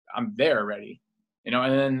 I'm there already, you know,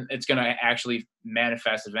 and then it's going to actually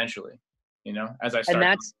manifest eventually, you know, as I start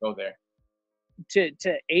to go there. To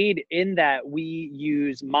aid in that, we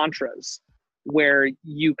use mantras where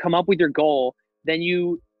you come up with your goal, then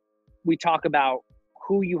we talk about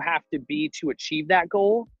who you have to be to achieve that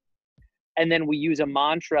goal, and then we use a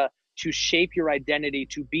mantra to shape your identity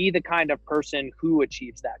to be the kind of person who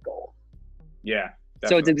achieves that goal. Yeah, definitely.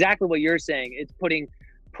 So it's exactly what you're saying. It's putting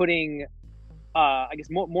I guess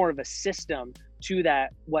more of a system to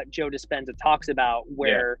that, what Joe Dispenza talks about,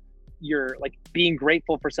 where you're like being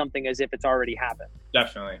grateful for something as if it's already happened.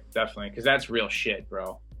 Definitely. Because that's real shit,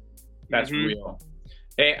 bro. That's real.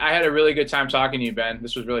 Hey, I had a really good time talking to you, Ben.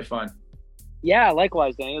 This was really fun. Yeah,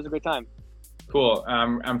 likewise, Danny. It was a great time. Cool.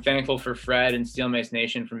 I'm thankful for Fred and Steel Mace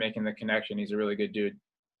Nation for making the connection. He's a really good dude.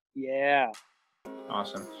 Yeah.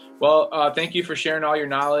 Awesome. Well, thank you for sharing all your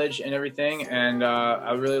knowledge and everything. And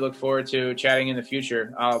I really look forward to chatting in the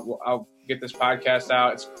future. I'll get this podcast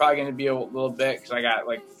out. It's probably going to be a little bit because I got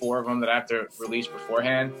like 4 of them that I have to release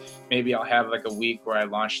beforehand. Maybe I'll have like a week where I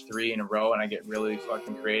launch 3 in a row and I get really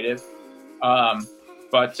fucking creative.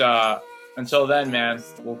 But until then, man,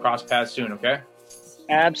 we'll cross paths soon, okay?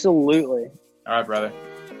 Absolutely. All right, brother.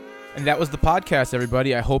 And that was the podcast,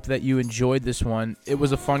 everybody. I hope that you enjoyed this one. It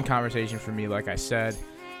was a fun conversation for me, like I said.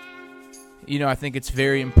 You know, I think it's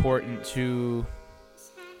very important to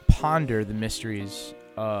ponder the mysteries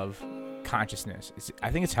of consciousness.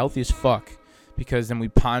 I think it's healthy as fuck, because then we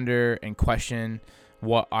ponder and question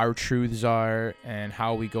what our truths are and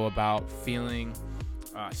how we go about feeling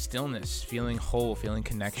stillness, feeling whole, feeling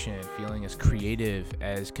connection, feeling as creative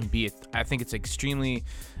as can be. I think it's extremely...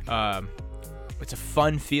 it's a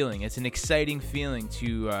fun feeling. It's an exciting feeling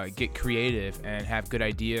to get creative and have good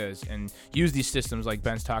ideas and use these systems like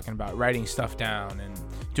Ben's talking about, writing stuff down and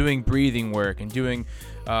doing breathing work and doing,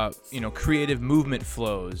 creative movement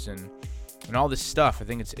flows and all this stuff. I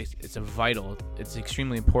think it's it's an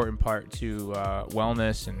extremely important part to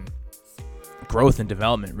wellness and growth and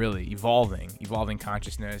development, really evolving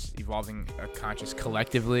consciousness, evolving a conscious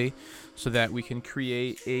collectively, so that we can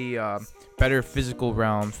create a better physical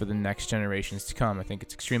realm for the next generations to come. I think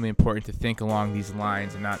it's extremely important to think along these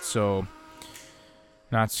lines and not so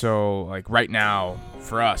not so like right now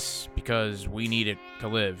for us because we need it to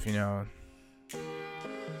live, you know.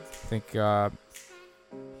 I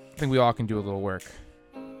think we all can do a little work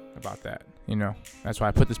about that, you know. That's why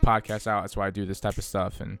I put this podcast out. That's why I do this type of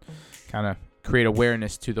stuff and kind of create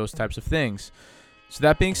awareness to those types of things. So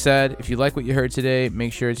that being said, if you like what you heard today,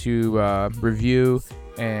 make sure to review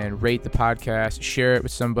and rate the podcast, share it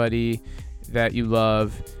with somebody that you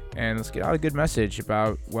love, and let's get out a good message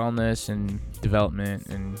about wellness and development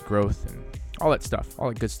and growth and all that stuff, all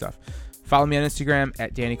that good stuff. Follow me on Instagram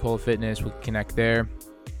at Danny Cola Fitness. We can connect there.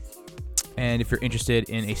 And if you're interested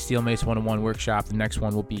in a Steelmates 101 workshop, the next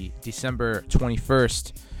one will be December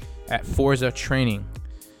 21st at Forza Training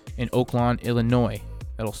in Oak Lawn, Illinois.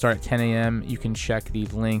 It'll start at 10 a.m. You can check the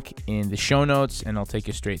link in the show notes, and I'll take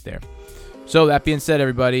you straight there. So that being said,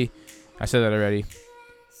 everybody, I said that already.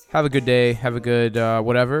 Have a good day. Have a good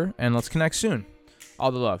whatever, and let's connect soon.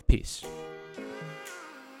 All the love. Peace.